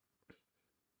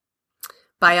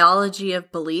 Biology of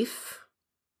Belief.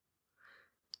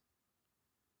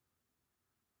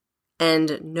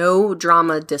 And No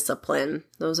Drama Discipline.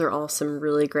 Those are all some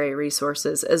really great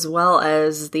resources, as well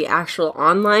as the actual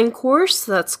online course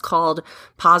that's called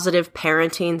Positive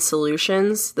Parenting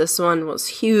Solutions. This one was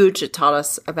huge. It taught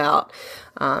us about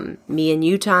me and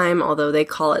you time, although they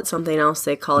call it something else.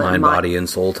 They call it Mind, Body, and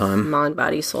Soul Time. Mind,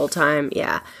 Body, Soul Time,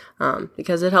 yeah.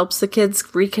 Because it helps the kids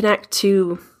reconnect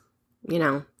to,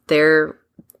 their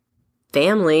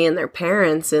family and their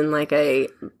parents in like a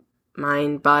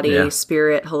mind, body,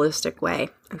 spirit, holistic way.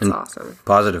 It's awesome.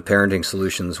 Positive Parenting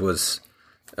Solutions was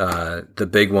the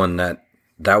big one that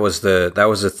was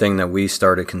the thing that we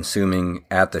started consuming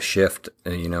at the shift.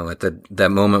 At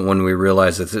that moment when we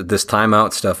realized that this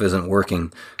timeout stuff isn't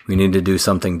working, we need to do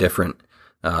something different.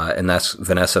 And that's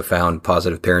Vanessa found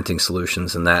Positive Parenting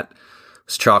Solutions, and that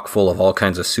was chock full of all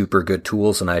kinds of super good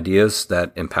tools and ideas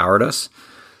that empowered us.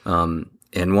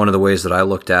 And one of the ways that I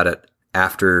looked at it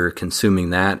after consuming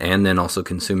that, and then also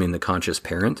consuming the Conscious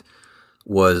Parent,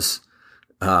 was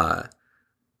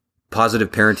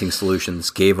Positive Parenting Solutions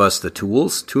gave us the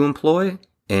tools to employ,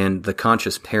 and the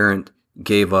Conscious Parent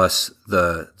gave us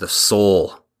the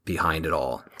soul behind it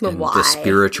all, the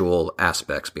spiritual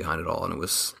aspects behind it all. And it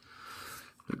was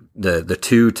the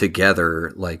two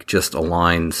together, like, just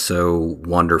aligned so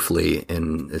wonderfully,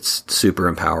 and it's super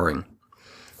empowering.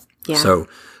 Yeah. So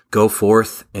go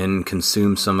forth and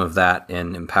consume some of that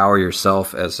and empower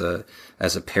yourself as a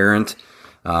parent.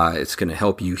 It's going to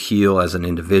help you heal as an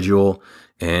individual,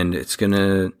 and it's going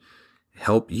to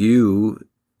help you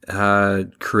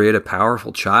create a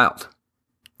powerful child.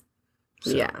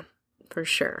 So. Yeah, for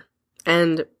sure.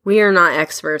 And we are not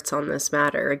experts on this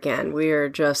matter. Again, we are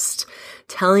just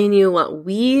telling you what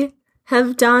we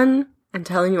have done and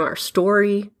telling you our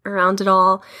story around it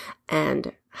all,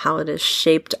 and how it has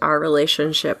shaped our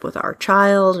relationship with our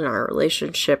child and our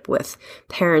relationship with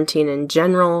parenting in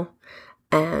general.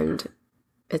 And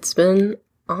it's been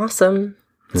awesome.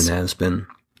 It has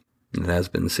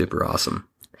been super awesome.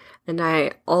 And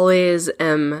I always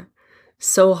am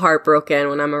so heartbroken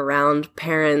when I'm around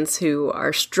parents who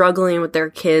are struggling with their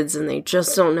kids and they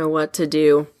just don't know what to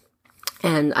do.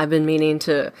 And I've been meaning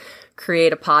to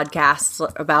create a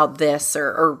podcast about this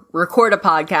or record a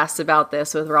podcast about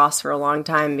this with Ross for a long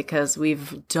time, because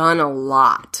we've done a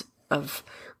lot of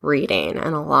reading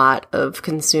and a lot of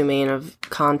consuming of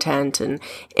content and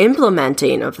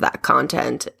implementing of that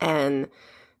content. And,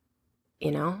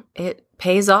 it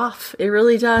pays off. It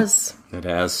really does. It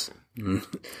has.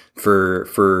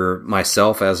 For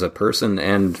myself as a person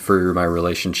and for my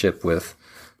relationship with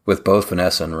both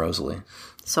Vanessa and Rosalie.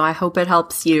 So I hope it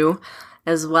helps you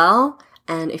as well.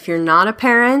 And if you're not a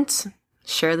parent,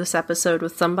 share this episode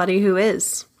with somebody who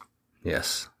is.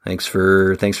 Yes. Thanks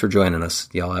for joining us.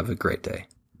 Y'all have a great day.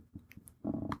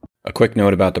 A quick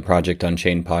note about the Project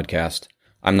Unchained podcast.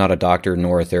 I'm not a doctor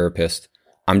nor a therapist.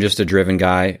 I'm just a driven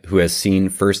guy who has seen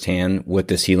firsthand what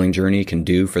this healing journey can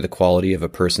do for the quality of a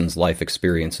person's life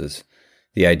experiences.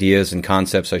 The ideas and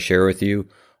concepts I share with you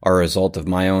are a result of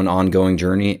my own ongoing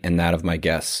journey and that of my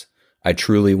guests. I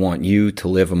truly want you to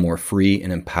live a more free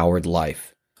and empowered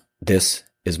life. This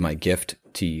is my gift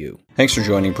to you. Thanks for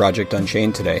joining Project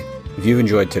Unchained today. If you've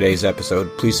enjoyed today's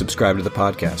episode, please subscribe to the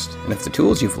podcast. And if the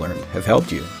tools you've learned have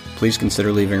helped you, please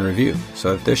consider leaving a review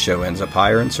so that this show ends up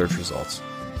higher in search results.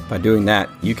 By doing that,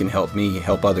 you can help me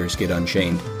help others get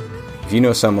unchained. If you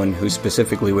know someone who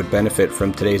specifically would benefit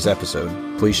from today's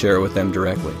episode, please share it with them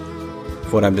directly.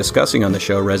 If what I'm discussing on the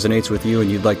show resonates with you and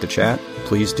you'd like to chat,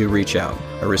 please do reach out.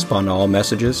 I respond to all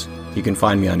messages. You can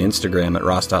find me on Instagram at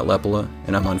ross.lepola,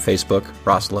 and I'm on Facebook,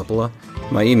 Ross Lepola.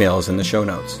 My email is in the show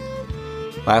notes.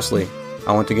 Lastly,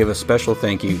 I want to give a special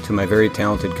thank you to my very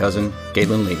talented cousin,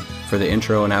 Galen Lee, for the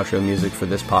intro and outro music for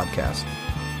this podcast.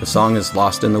 The song is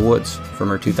Lost in the Woods from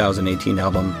her 2018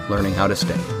 album, Learning How to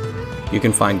Stay. You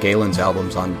can find Galen's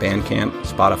albums on Bandcamp,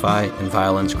 Spotify, and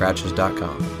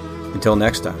violinscratches.com. Until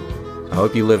next time, I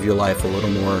hope you live your life a little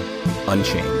more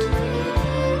unchained.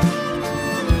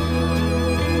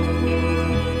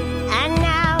 And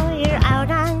now you're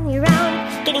out on your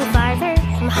own, getting farther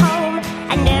from home.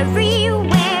 And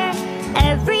everywhere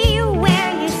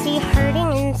you see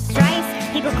hurting and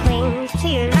strife. People cling to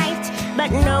your light,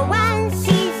 but no one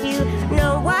sees you.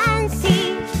 No one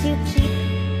sees you. Keep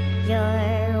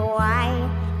your why.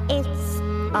 It's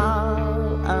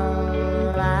all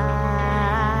a lie.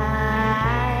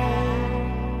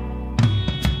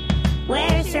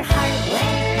 Where's your heart?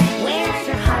 Where's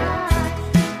your heart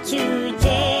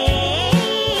today?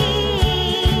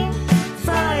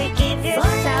 Forgive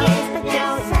yourself, but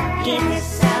don't give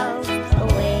yourself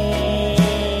away.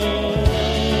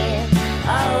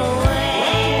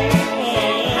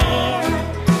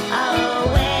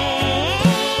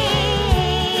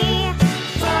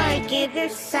 Forgive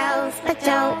yourself, but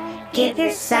don't give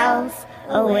yourself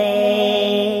away.